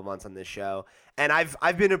last couple months on this show, and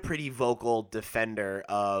I've been a pretty vocal defender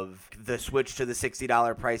of the switch to the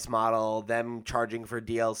 $60 price model, them charging for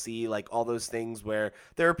DLC, like all those things where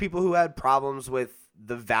there are people who had problems with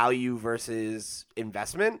the value versus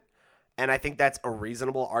investment, and I think that's a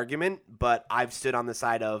reasonable argument, but I've stood on the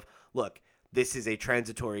side of, look, this is a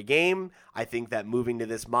transitory game. I think that moving to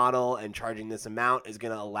this model and charging this amount is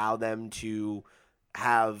going to allow them to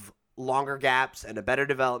have longer gaps and a better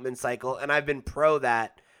development cycle, and I've been pro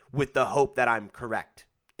that with the hope that I'm correct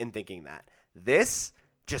in thinking that. This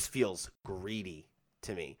just feels greedy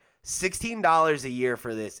to me. $16 a year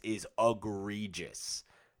for this is egregious.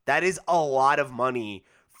 That is a lot of money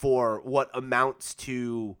for what amounts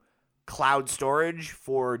to cloud storage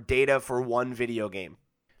for data for one video game.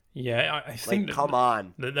 Yeah, I think come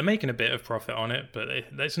on. They're making a bit of profit on it, but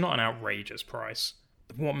it's not an outrageous price.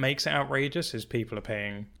 What makes it outrageous is people are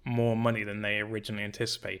paying more money than they originally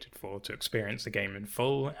anticipated for to experience the game in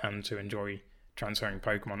full and to enjoy transferring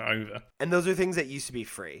Pokemon over. And those are things that used to be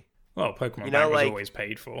free. Well, Pokemon Bank was always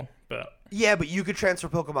paid for, but... Yeah, but you could transfer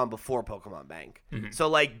Pokemon before Pokemon Bank. Mm-hmm. So,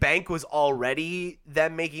 like, Bank was already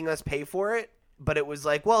them making us pay for it, but it was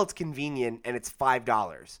like, well, it's convenient and it's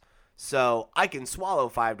 $5. So I can swallow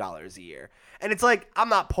 $5 a year. And it's like, I'm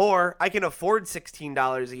not poor. I can afford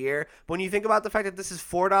 $16 a year. But when you think about the fact that this is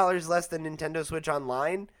 $4 less than Nintendo Switch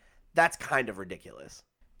Online, that's kind of ridiculous.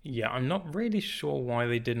 Yeah, I'm not really sure why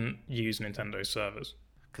they didn't use Nintendo servers.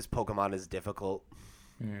 Because Pokemon is difficult.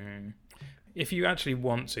 If you actually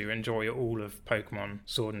want to enjoy all of Pokemon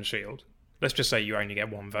Sword and Shield, let's just say you only get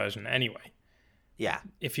one version anyway. Yeah.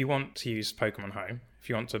 If you want to use Pokemon Home, if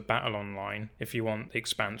you want to battle online, if you want the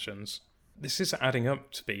expansions, this is adding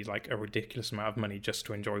up to be like a ridiculous amount of money just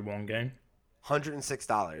to enjoy one game.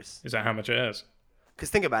 $106. Is that how much it is?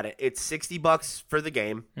 Because think about it. It's $60 for the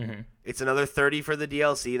game. Mm-hmm. It's another $30 for the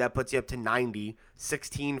DLC. That puts you up to $90.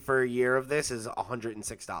 $16 for a year of this is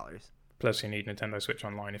 $106. Plus you need Nintendo Switch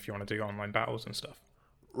Online if you want to do online battles and stuff.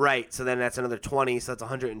 Right. So then that's another $20. So that's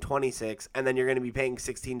 $126. And then you're going to be paying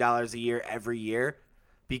 $16 a year every year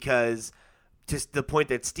because just the point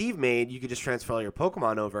that Steve made, you could just transfer all your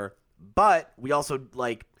Pokemon over. But we also,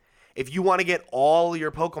 like, if you want to get all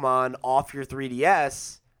your Pokemon off your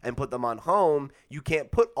 3DS and put them on home, you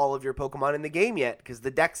can't put all of your Pokemon in the game yet because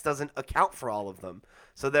the Dex doesn't account for all of them.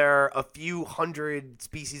 So there are a few hundred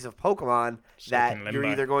species of Pokemon that you're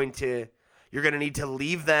either going to need to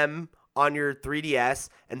leave them on your 3DS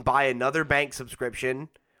and buy another bank subscription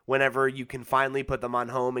whenever you can finally put them on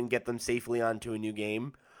home and get them safely onto a new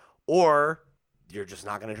game, or you're just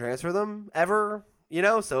not going to transfer them ever, you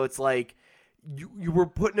know? So it's like you were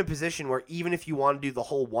put in a position where even if you want to do the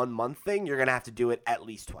whole 1 month thing, you're going to have to do it at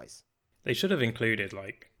least twice. They should have included,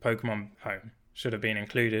 like, Pokemon Home should have been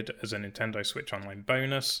included as a Nintendo Switch Online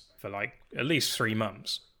bonus for, like, at least 3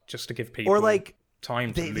 months, just to give people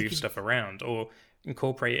time to move stuff around, or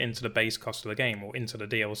incorporate it into the base cost of the game or into the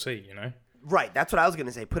DLC, you know? Right, that's what I was going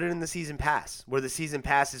to say. Put it in the season pass, where the season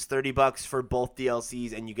pass is $30 for both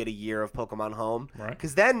DLCs and you get a year of Pokemon Home. Right.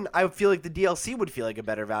 Because then I feel like the DLC would feel like a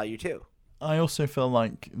better value too. I also feel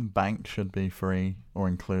like Bank should be free or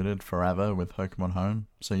included forever with Pokemon Home,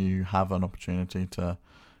 so you have an opportunity to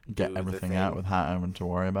get everything out without having to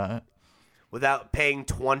worry about it. Without paying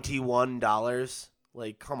 $21.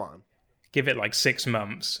 Like, come on. Give it like 6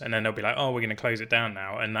 months, and then they'll be like, oh, we're going to close it down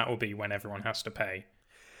now, and that will be when everyone has to pay.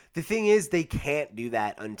 The thing is, they can't do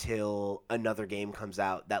that until another game comes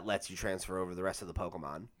out that lets you transfer over the rest of the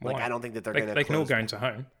Pokemon. Like, Why? I don't think that they're going to. They can all go into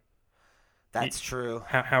Home. That's true.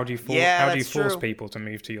 How do you force people to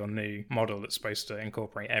move to your new model that's supposed to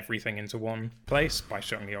incorporate everything into one place by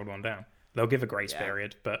shutting the old one down? They'll give a grace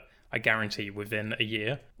period, but I guarantee within a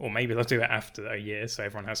year, or maybe they'll do it after a year, so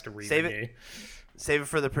everyone has to renew. Save it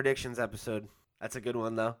for the predictions episode. That's a good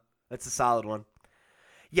one, though. That's a solid one.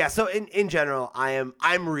 Yeah. So in general,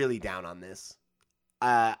 I'm really down on this.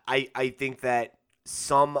 I think that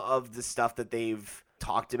some of the stuff that they've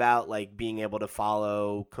talked about, like being able to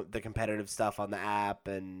follow the competitive stuff on the app,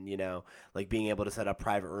 and like being able to set up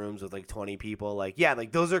private rooms with like 20 people, like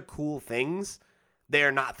those are cool things. They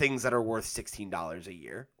are not things that are worth $16 a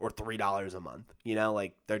year or $3 a month.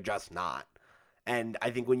 Like they're just not. And I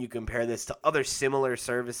think when you compare this to other similar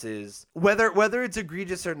services, whether it's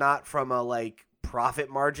egregious or not from a like profit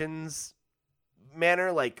margins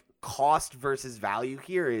manner, like cost versus value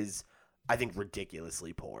here is, I think,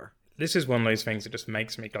 ridiculously poor. This is one of those things that just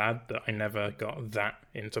makes me glad that I never got that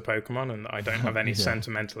into Pokemon, and that I don't have any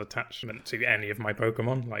sentimental attachment to any of my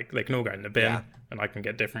Pokemon. Like, they can all go in the bin, and I can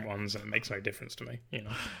get different ones, and it makes no difference to me,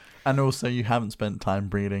 And also, you haven't spent time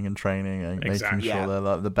breeding and training and making sure they're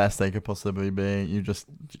like the best they could possibly be. You just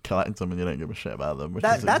collect them and you don't give a shit about them, which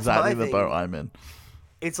is exactly the boat I'm in.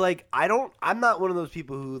 It's like, I'm not one of those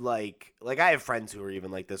people who like I have friends who are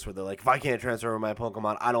even like this, where they're like, if I can't transfer over my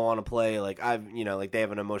Pokemon, I don't want to play. Like like they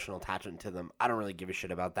have an emotional attachment to them. I don't really give a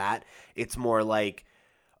shit about that. It's more like,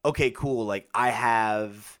 okay, cool. Like I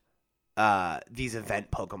have these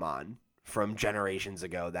event Pokemon from generations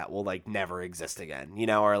ago that will like never exist again,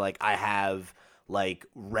 or like I have like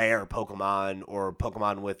rare Pokemon or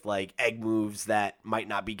Pokemon with like egg moves that might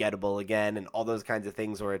not be gettable again, and all those kinds of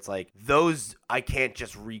things where it's like those I can't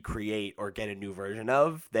just recreate or get a new version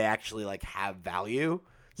of. They actually like have value.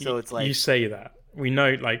 So it's like, you say that. We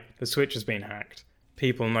know like the Switch has been hacked.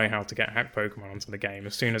 People know how to get hacked Pokemon onto the game.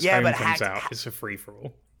 As soon as Home comes out, it's a free for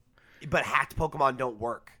all. But hacked Pokemon don't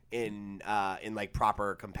work in like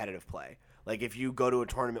proper competitive play. Like if you go to a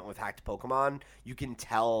tournament with hacked Pokemon, you can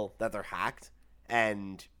tell that they're hacked,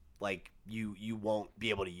 and like you won't be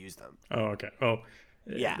able to use them. Oh, okay. Well,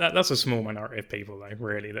 yeah, that's a small minority of people though,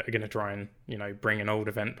 really, that are going to try and bring an old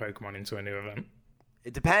event Pokemon into a new event.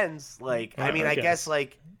 It depends. Like I mean, I guess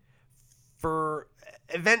like for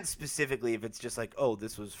events specifically, if it's just like, oh,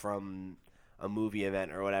 this was from a movie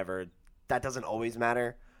event or whatever, that doesn't always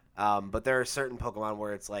matter. But there are certain Pokemon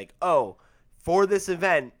where it's like, oh, for this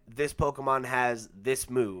event, this Pokemon has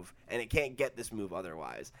this move, and it can't get this move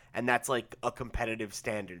otherwise. And that's like a competitive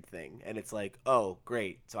standard thing. And it's like, oh,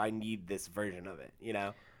 great, so I need this version of it,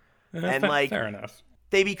 And fair enough.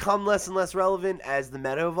 They become less and less relevant as the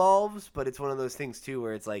meta evolves, but it's one of those things, too,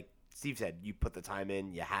 where it's like Steve said, you put the time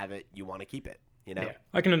in, you have it, you want to keep it. Yeah,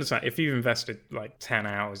 I can understand. If you've invested like 10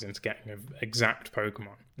 hours into getting an exact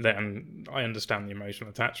Pokemon, then I understand the emotional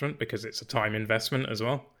attachment because it's a time investment as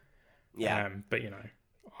well. Yeah. But,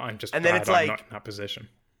 I'm just and glad then it's I'm like, not in that position.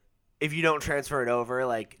 If you don't transfer it over,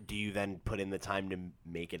 like, do you then put in the time to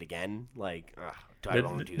make it again? Like, do I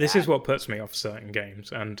want to do This that? is what puts me off certain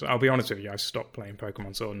games. And I'll be honest with you, I stopped playing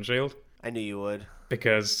Pokemon Sword and Shield. I knew you would.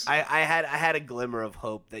 Because I had a glimmer of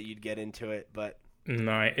hope that you'd get into it, but...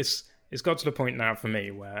 No, it's got to the point now for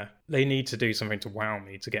me where they need to do something to wow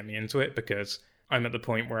me to get me into it, because I'm at the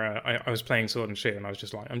point where I was playing Sword and Shield and I was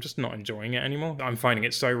just like, I'm just not enjoying it anymore. I'm finding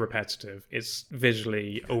it so repetitive. It's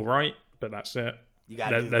visually all right, but that's it.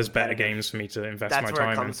 There's better games for me to invest my time in. That's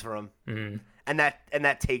where it comes from. Mm-hmm. And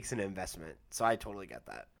that takes an investment. So I totally get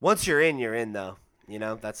that. Once you're in, though.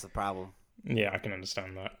 That's the problem. Yeah, I can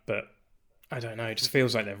understand that. But I don't know. It just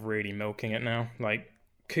feels like they're really milking it now. Like,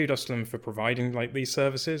 kudos to them for providing like these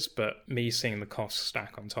services, but me seeing the cost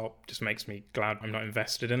stack on top just makes me glad I'm not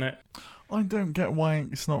invested in it. I don't get why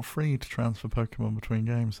it's not free to transfer Pokemon between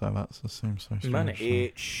games, though. That seems so strange. Money.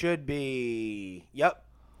 It should be. Yep.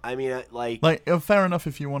 I mean, like fair enough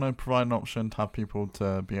if you want to provide an option to have people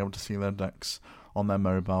to be able to see their decks on their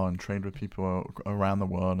mobile and trade with people around the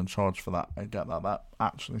world and charge for that. I get that. That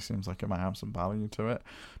actually seems like it might have some value to it,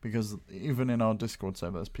 because even in our Discord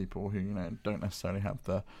server, there's people who don't necessarily have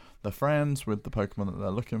the friends with the Pokemon that they're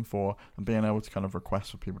looking for, and being able to kind of request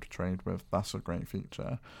for people to trade with, that's a great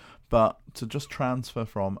feature. But to just transfer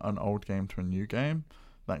from an old game to a new game,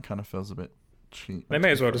 that kind of feels a bit cheap. They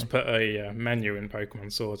may as well just put a menu in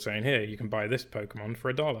Pokemon Sword saying, here, you can buy this Pokemon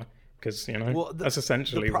for $1. Because, that's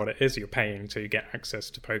essentially what it is. You're paying to get access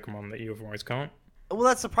to Pokemon that you otherwise can't. Well,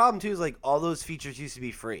 that's the problem, too, is like all those features used to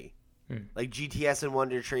be free. Like GTS and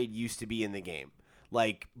Wonder Trade used to be in the game.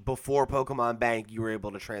 Like before Pokemon Bank, you were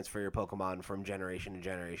able to transfer your Pokemon from generation to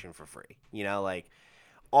generation for free. Like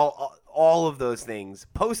all of those things.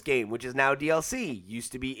 Post-game, which is now DLC,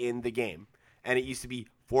 used to be in the game. And it used to be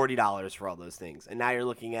 $40 for all those things. And now you're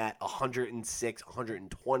looking at $126,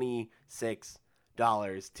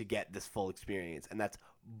 $126 to get this full experience, and that's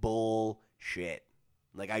bullshit.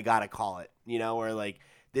 Like, I gotta call it, where like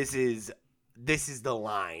this is the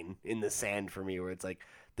line in the sand for me, where it's like,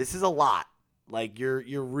 this is a lot. Like, you're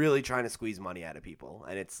really trying to squeeze money out of people,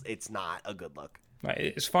 and it's not a good look. Like,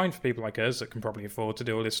 it's fine for people like us that can probably afford to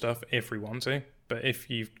do all this stuff if we want to, but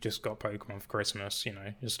if you've just got Pokemon for Christmas,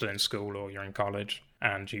 you're still in school or you're in college,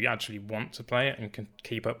 and you actually want to play it and can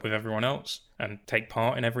keep up with everyone else and take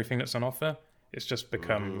part in everything that's on offer, it's just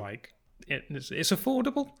become like, it's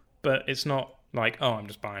affordable, but it's not like, oh, I'm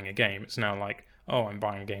just buying a game. It's now like, oh, I'm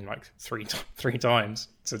buying a game like three times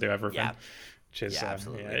to do everything. Yeah. Which is,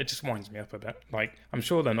 absolutely. it just winds me up a bit. Like, I'm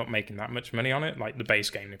sure they're not making that much money on it. Like, the base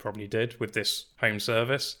game they probably did with this home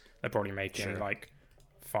service, they're probably making like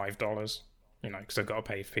 $5, because they've got to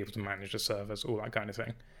pay for people to manage the servers, all that kind of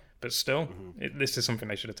thing. But still, this is something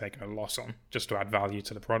they should have taken a loss on just to add value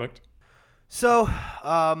to the product. So,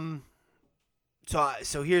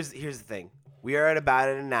 So here's the thing. We are at about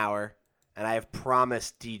an hour, and I have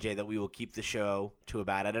promised DJ that we will keep the show to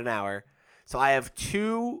about an hour. So I have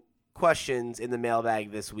 2 questions in the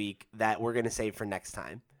mailbag this week that we're going to save for next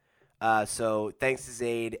time. So thanks to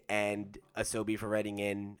Zaid and Asobi for writing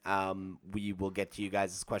in. We will get to you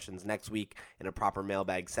guys' questions next week in a proper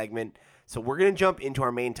mailbag segment. So we're going to jump into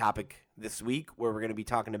our main topic this week, where we're going to be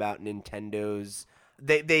talking about Nintendo's...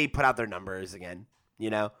 They put out their numbers again,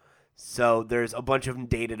 So there's a bunch of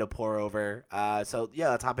data to pour over. So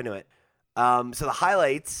let's hop into it. So the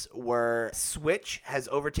highlights were Switch has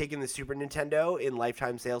overtaken the Super Nintendo in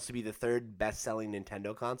lifetime sales to be the 3rd best-selling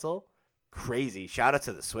Nintendo console. crazy. Shout out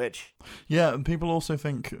to the Switch. Yeah, and people also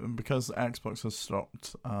think because Xbox has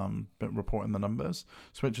stopped reporting the numbers,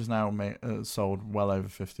 Switch has now sold well over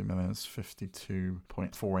 50 million. It's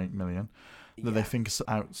 52.48 million. That they think has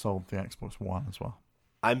outsold the Xbox One as well.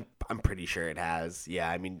 I'm pretty sure it has. Yeah,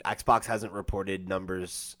 I mean, Xbox hasn't reported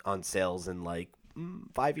numbers on sales in like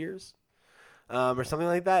 5 years or something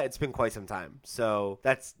like that. It's been quite some time. So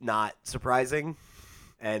that's not surprising.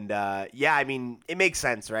 And yeah, I mean, it makes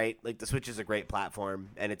sense, right? Like the Switch is a great platform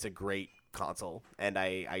and it's a great console. And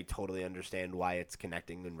I totally understand why it's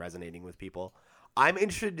connecting and resonating with people. I'm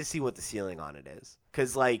interested to see what the ceiling on it is.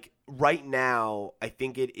 Because, like, right now, I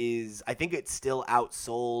think it still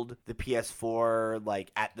outsold the PS4,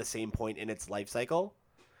 like, at the same point in its life cycle.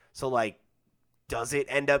 So, like, does it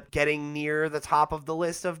end up getting near the top of the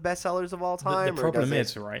list of bestsellers of all time? The problem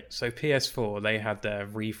is, right, so PS4, they had their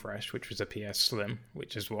refresh, which was a PS Slim,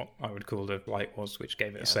 which is what I would call the Lite was, which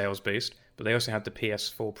gave it a sales boost. But they also had the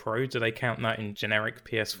PS4 Pro. Do they count that in generic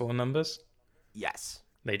PS4 numbers? Yes.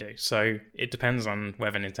 They do. So it depends on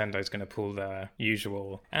whether Nintendo's going to pull their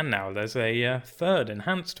usual. And now there's a third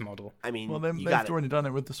enhanced model. I mean, well, they've already done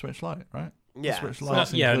it with the Switch Lite, right? Yeah. The Switch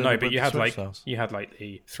Lite but you had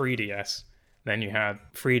the 3DS, then you had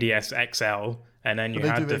 3DS XL, and then you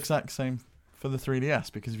had they do the exact same for the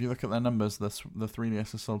 3DS, because if you look at their numbers, the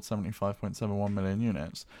 3DS has sold 75.71 million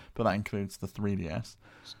units, but that includes the 3DS.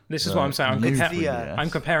 This is what I'm saying.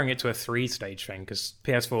 I'm comparing it to a 3-stage thing, because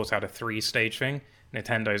PS4's had a 3-stage thing.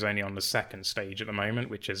 Nintendo's only on the second stage at the moment,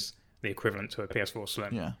 which is the equivalent to a PS4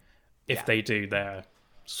 Slim. Yeah. If they do their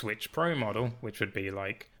Switch Pro model, which would be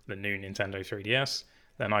like the new Nintendo 3DS,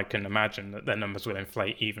 then I can imagine that their numbers will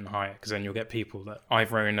inflate even higher, because then you'll get people that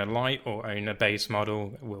either own a Lite or own a base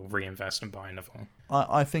model will reinvest and buy another one.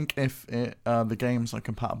 I think if the games are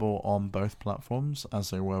compatible on both platforms,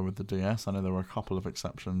 as they were with the DS, I know there were a couple of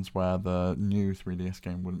exceptions where the new 3DS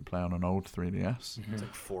game wouldn't play on an old 3DS. Mm-hmm. It's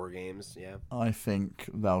like 4 games, yeah. I think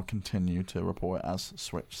they'll continue to report it as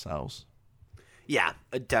Switch sales. Yeah,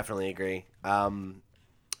 I definitely agree. And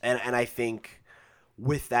I think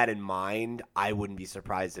with that in mind, I wouldn't be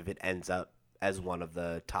surprised if it ends up as one of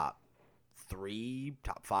the top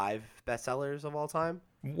 5 bestsellers of all time.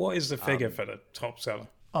 What is the figure for the top seller?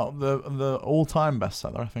 Oh, the all-time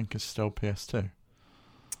bestseller, I think, is still PS2.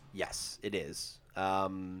 Yes, it is.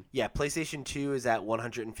 Yeah, PlayStation 2 is at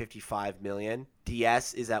 155 million.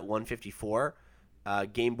 DS is at 154. The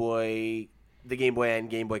Game Boy and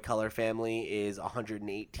Game Boy Color family is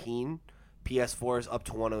 118. PS4 is up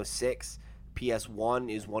to 106.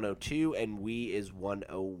 PS1 is 102, and Wii is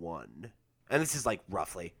 101. And this is like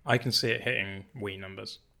roughly. I can see it hitting Wii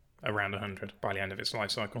numbers around 100 by the end of its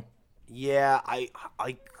life cycle. Yeah, I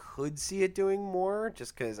could see it doing more,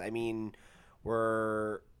 just because, I mean,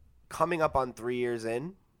 we're coming up on 3 years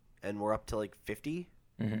in, and we're up to like 50.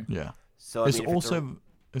 Mm-hmm. Yeah. So it's also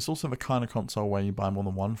the kind of console where you buy more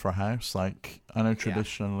than one for a house. Like, I know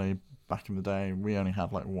traditionally back in the day, we only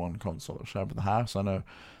had like one console that shared with the house. I know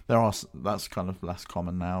that's kind of less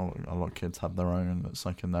common now. A lot of kids have their own that's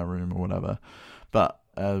like in their room or whatever. But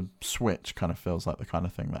a Switch kind of feels like the kind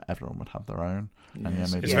of thing that everyone would have their own. Yes.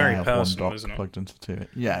 And maybe it's you very have personal, one isn't dock it? plugged into two.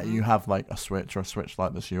 Yeah, you have like a Switch or a Switch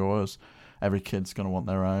Lite that's yours. Every kid's going to want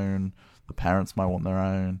their own. The parents might want their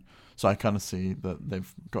own. So I kind of see that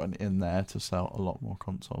they've gotten in there to sell a lot more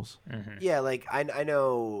consoles. Mm-hmm. Yeah, like I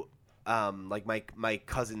know, like my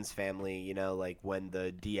cousin's family, you know, like when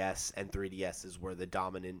the DS and 3DSs were the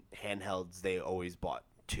dominant handhelds, they always bought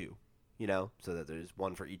 2, you know, so that there's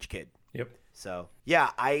one for each kid. Yep. So yeah,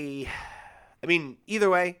 I mean, either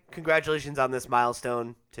way, congratulations on this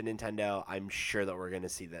milestone to Nintendo. I'm sure that we're gonna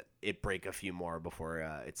see that it break a few more before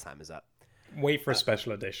its time is up. Wait for a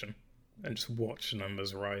special edition and just watch the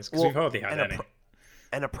numbers rise, because we've hardly had any.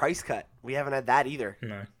 And a price cut. We haven't had that either.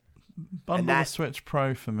 No. Bundle the Switch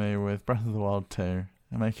Pro for me with Breath of the Wild 2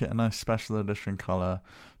 and make it a nice special edition color,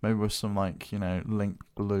 maybe with some like, you know, Link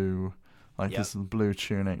blue, like this blue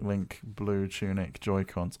tunic, Link blue tunic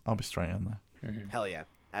Joy-Cons. I'll be straight in there. Mm-hmm. Hell yeah,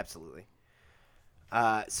 absolutely.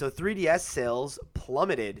 So 3DS sales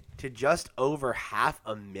plummeted to just over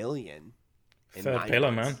 500,000. Third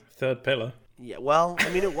pillar, man. Third pillar. Yeah, well, I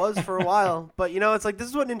mean, it was for a while, but you know, it's like this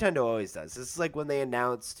is what Nintendo always does. This is like when they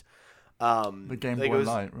announced the Game Boy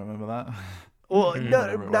Light. Remember that? Well,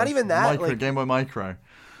 no, not even that. Like Game Boy Micro.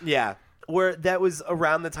 Yeah, where that was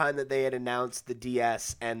around the time that they had announced the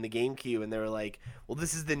DS and the GameCube, and they were like, "Well,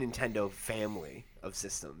 this is the Nintendo family of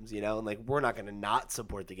systems," you know, and like we're not going to not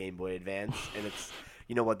support the Game Boy Advance, and it's.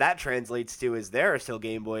 You know what that translates to is there are still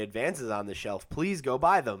Game Boy Advances on the shelf. Please go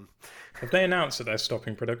buy them. Have they announced that they're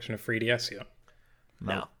stopping production of 3DS yet?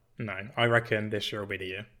 No. No. I reckon this year will be the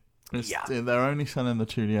year. They're only selling the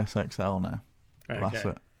 2DS XL now. That's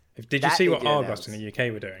it. Did you see what Argos in the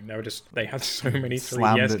UK were doing? They had so many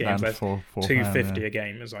 3DS games. They're £2.50 a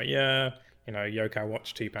game. It's like, Yokai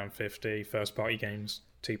Watch £2.50, first party games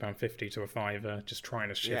 £2.50 to a £5, just trying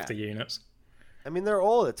to shift the units. I mean, they're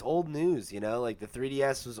old. It's old news, Like the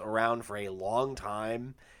 3DS was around for a long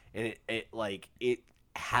time, and it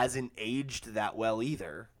hasn't aged that well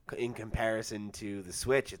either in comparison to the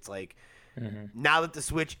Switch. It's like now that the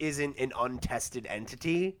Switch isn't an untested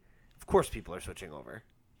entity, of course people are switching over.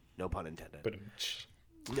 No pun intended. But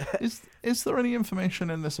is there any information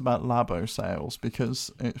in this about Labo sales?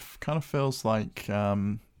 Because it kind of feels like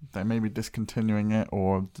they may be discontinuing it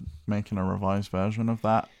or making a revised version of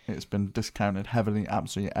that. It's been discounted heavily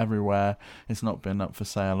absolutely everywhere. It's not been up for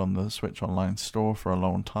sale on the Switch Online store for a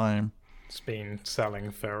long time. It's been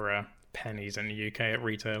selling for pennies in the UK at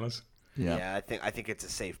retailers. Yeah, I think it's a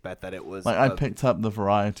safe bet that it was. I picked up the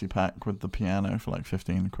variety pack with the piano for like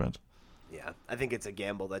 15 quid. Yeah, I think it's a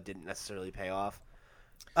gamble that didn't necessarily pay off.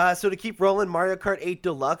 So to keep rolling, Mario Kart 8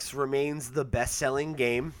 Deluxe remains the best-selling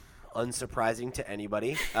game, unsurprising to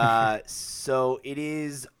anybody. So it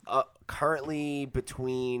is currently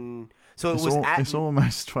between... So it's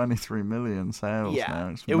almost 23 million sales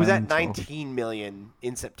now. It was at 19 million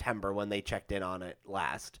in September when they checked in on it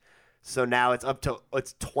last. So now it's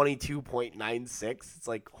 22.96. It's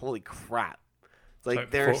like, holy crap.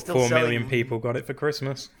 Like they're still 4 selling... million people got it for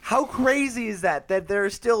Christmas. How crazy is that there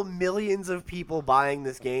are still millions of people buying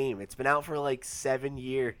this game? It's been out for like 7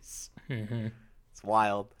 years. It's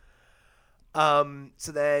wild.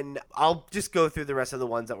 So then I'll just go through the rest of the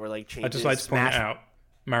ones that were like changes. I'd just like to point out,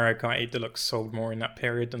 Mario Kart 8 Deluxe sold more in that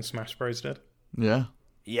period than Smash Bros. Did.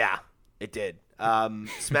 Yeah, it did.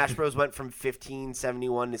 Smash Bros. Went from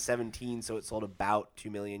 1571 to 17, so it sold about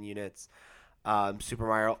 2 million units. Super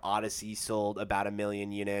Mario Odyssey sold about 1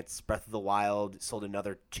 million units. Breath of the Wild sold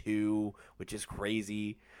another 2, which is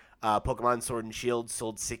crazy. Pokemon Sword and Shield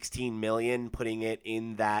sold 16 million, putting it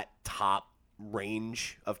in that top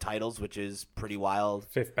range of titles, which is pretty wild.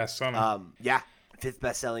 5th best selling. 5th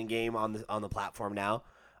best selling game on the platform now.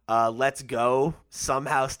 Let's Go,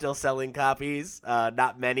 somehow still selling copies.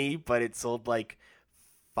 Not many, but it sold like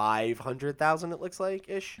 500,000. It looks like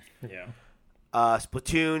ish. Yeah.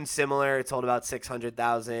 Splatoon, similar. It sold about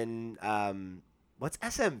 600,000. What's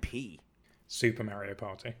SMP? Super Mario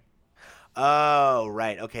Party. Oh,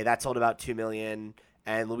 right. Okay, that sold about 2 million.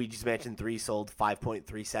 And Luigi's Mansion 3 sold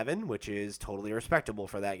 5.37, which is totally respectable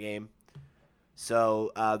for that game.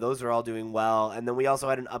 So those are all doing well. And then we also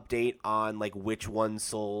had an update on like which ones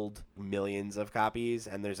sold millions of copies.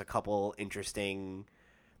 And there's a couple interesting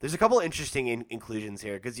inclusions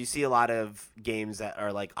here, because you see a lot of games that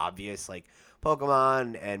are like obvious, like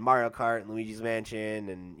Pokemon and Mario Kart and Luigi's Mansion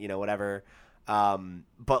and whatever.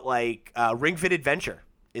 But like Ring Fit Adventure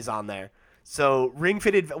is on there. So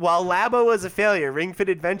while Labo was a failure, Ring Fit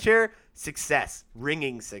Adventure, success,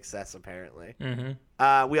 ringing success apparently.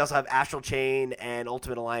 We also have Astral Chain and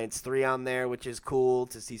Ultimate Alliance 3 on there, which is cool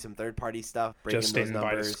to see some third-party stuff. Just in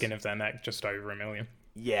by the skin of their neck, just over 1 million.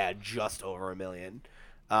 Yeah, just over 1 million.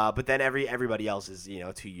 But then everybody else is,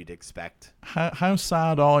 it's who you'd expect. How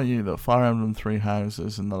sad are you that Fire Emblem Three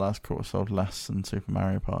Houses in the last quarter sold less than Super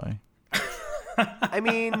Mario Party? I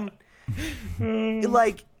mean,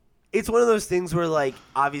 it's one of those things where, like,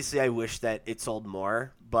 obviously I wish that it sold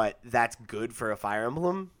more, but that's good for a Fire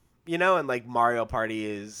Emblem, and, like, Mario Party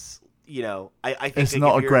is, I think... It's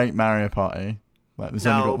not a great Mario Party. Like, there's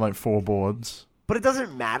only got, like, 4 boards. But it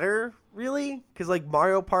doesn't matter, really, because, like,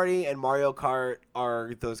 Mario Party and Mario Kart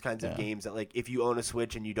are those kinds of games that, like, if you own a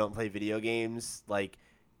Switch and you don't play video games, like,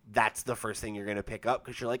 that's the first thing you're going to pick up,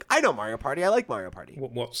 because you're like, I know Mario Party, I like Mario Party.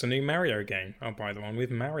 What's the new Mario game? I'll buy the one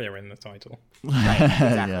with Mario in the title. Right,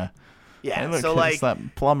 exactly. Yeah, look, so like it's that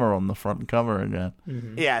plumber on the front cover again.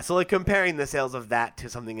 Yeah, so like comparing the sales of that to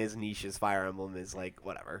something as niche as Fire Emblem is like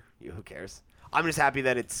whatever. Who cares? I'm just happy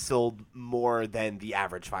that it's sold more than the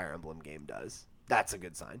average Fire Emblem game does. That's a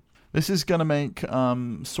good sign. This is gonna make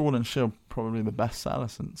Sword and Shield probably the best seller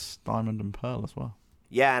since Diamond and Pearl as well.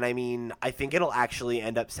 Yeah, and I mean, I think it'll actually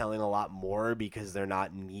end up selling a lot more because they're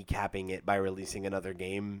not kneecapping it by releasing another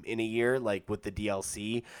game in a year. Like with the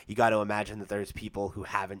DLC, you got to imagine that there's people who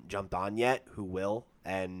haven't jumped on yet who will,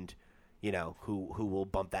 and who will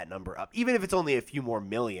bump that number up. Even if it's only a few more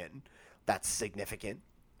million, that's significant.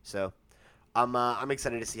 So I'm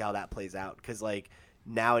excited to see how that plays out, because like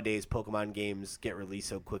nowadays Pokemon games get released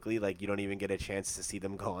so quickly, like you don't even get a chance to see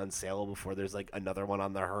them go on sale before there's like another one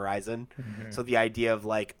on the horizon. So the idea of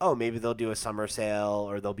like, oh, maybe they'll do a summer sale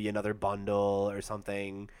or there'll be another bundle or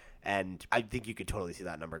something, and I think you could totally see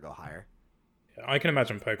that number go higher. I can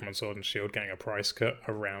imagine Pokemon Sword and Shield getting a price cut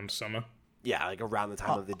around summer. Yeah, like around the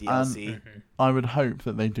time of the DLC. I would hope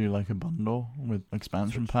that they do like a bundle with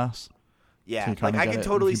expansion pass. Yeah, So like I could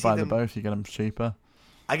totally see them. If you buy both, you get them cheaper.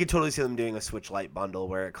 I could totally see them doing a Switch Lite bundle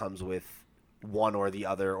where it comes with one or the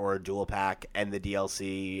other, or a dual pack and the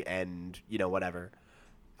DLC and whatever.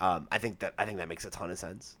 I think that makes a ton of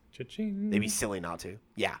sense. Cha-ching. They'd be silly not to.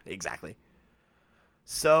 Yeah, exactly.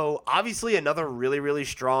 So obviously another really, really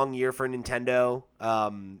strong year for Nintendo.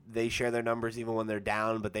 They share their numbers even when they're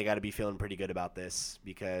down, but they got to be feeling pretty good about this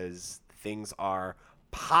because things are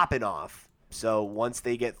popping off. So once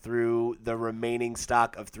they get through the remaining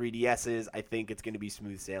stock of 3DSs, I think it's going to be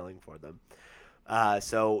smooth sailing for them.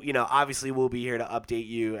 So obviously we'll be here to update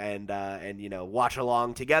you and watch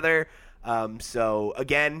along together. So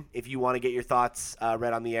again, if you want to get your thoughts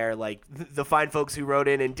read on the air, like the fine folks who wrote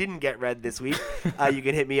in and didn't get read this week, you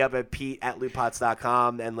can hit me up at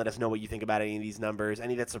pete@lootpots.com and let us know what you think about any of these numbers,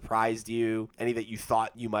 any that surprised you, any that you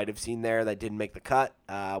thought you might have seen there that didn't make the cut.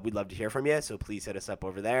 We'd love to hear from you, so please hit us up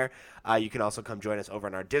over there. You can also come join us over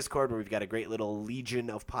in our Discord, where we've got a great little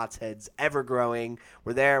legion of Pots heads ever growing.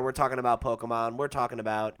 We're there. We're talking about Pokemon. We're talking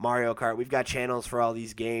about Mario Kart. We've got channels for all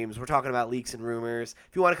these games. We're talking about leaks and rumors.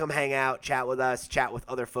 If you want to come hang out, chat with us, chat with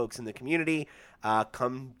other folks in the community,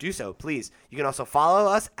 come do so, please. You can also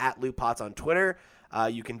follow us at LootPots on Twitter.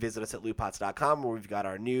 You can visit us at lootpots.com, where we've got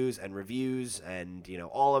our news and reviews and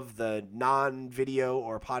all of the non-video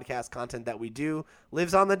or podcast content that we do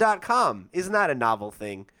lives on the .com. Isn't that a novel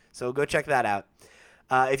thing? So go check that out.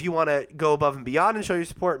 If you want to go above and beyond and show your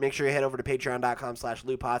support, make sure you head over to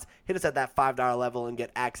patreon.com/lootpots. Hit us at that $5 level and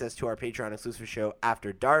get access to our Patreon exclusive show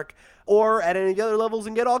After Dark, or at any of the other levels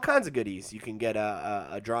and get all kinds of goodies. You can get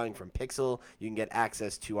a drawing from Pixel. You can get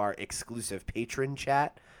access to our exclusive patron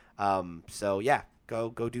chat. So yeah,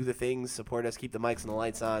 go do the things, support us, keep the mics and the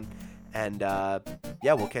lights on, and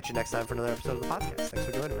we'll catch you next time for another episode of the podcast. Thanks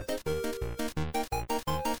for joining us.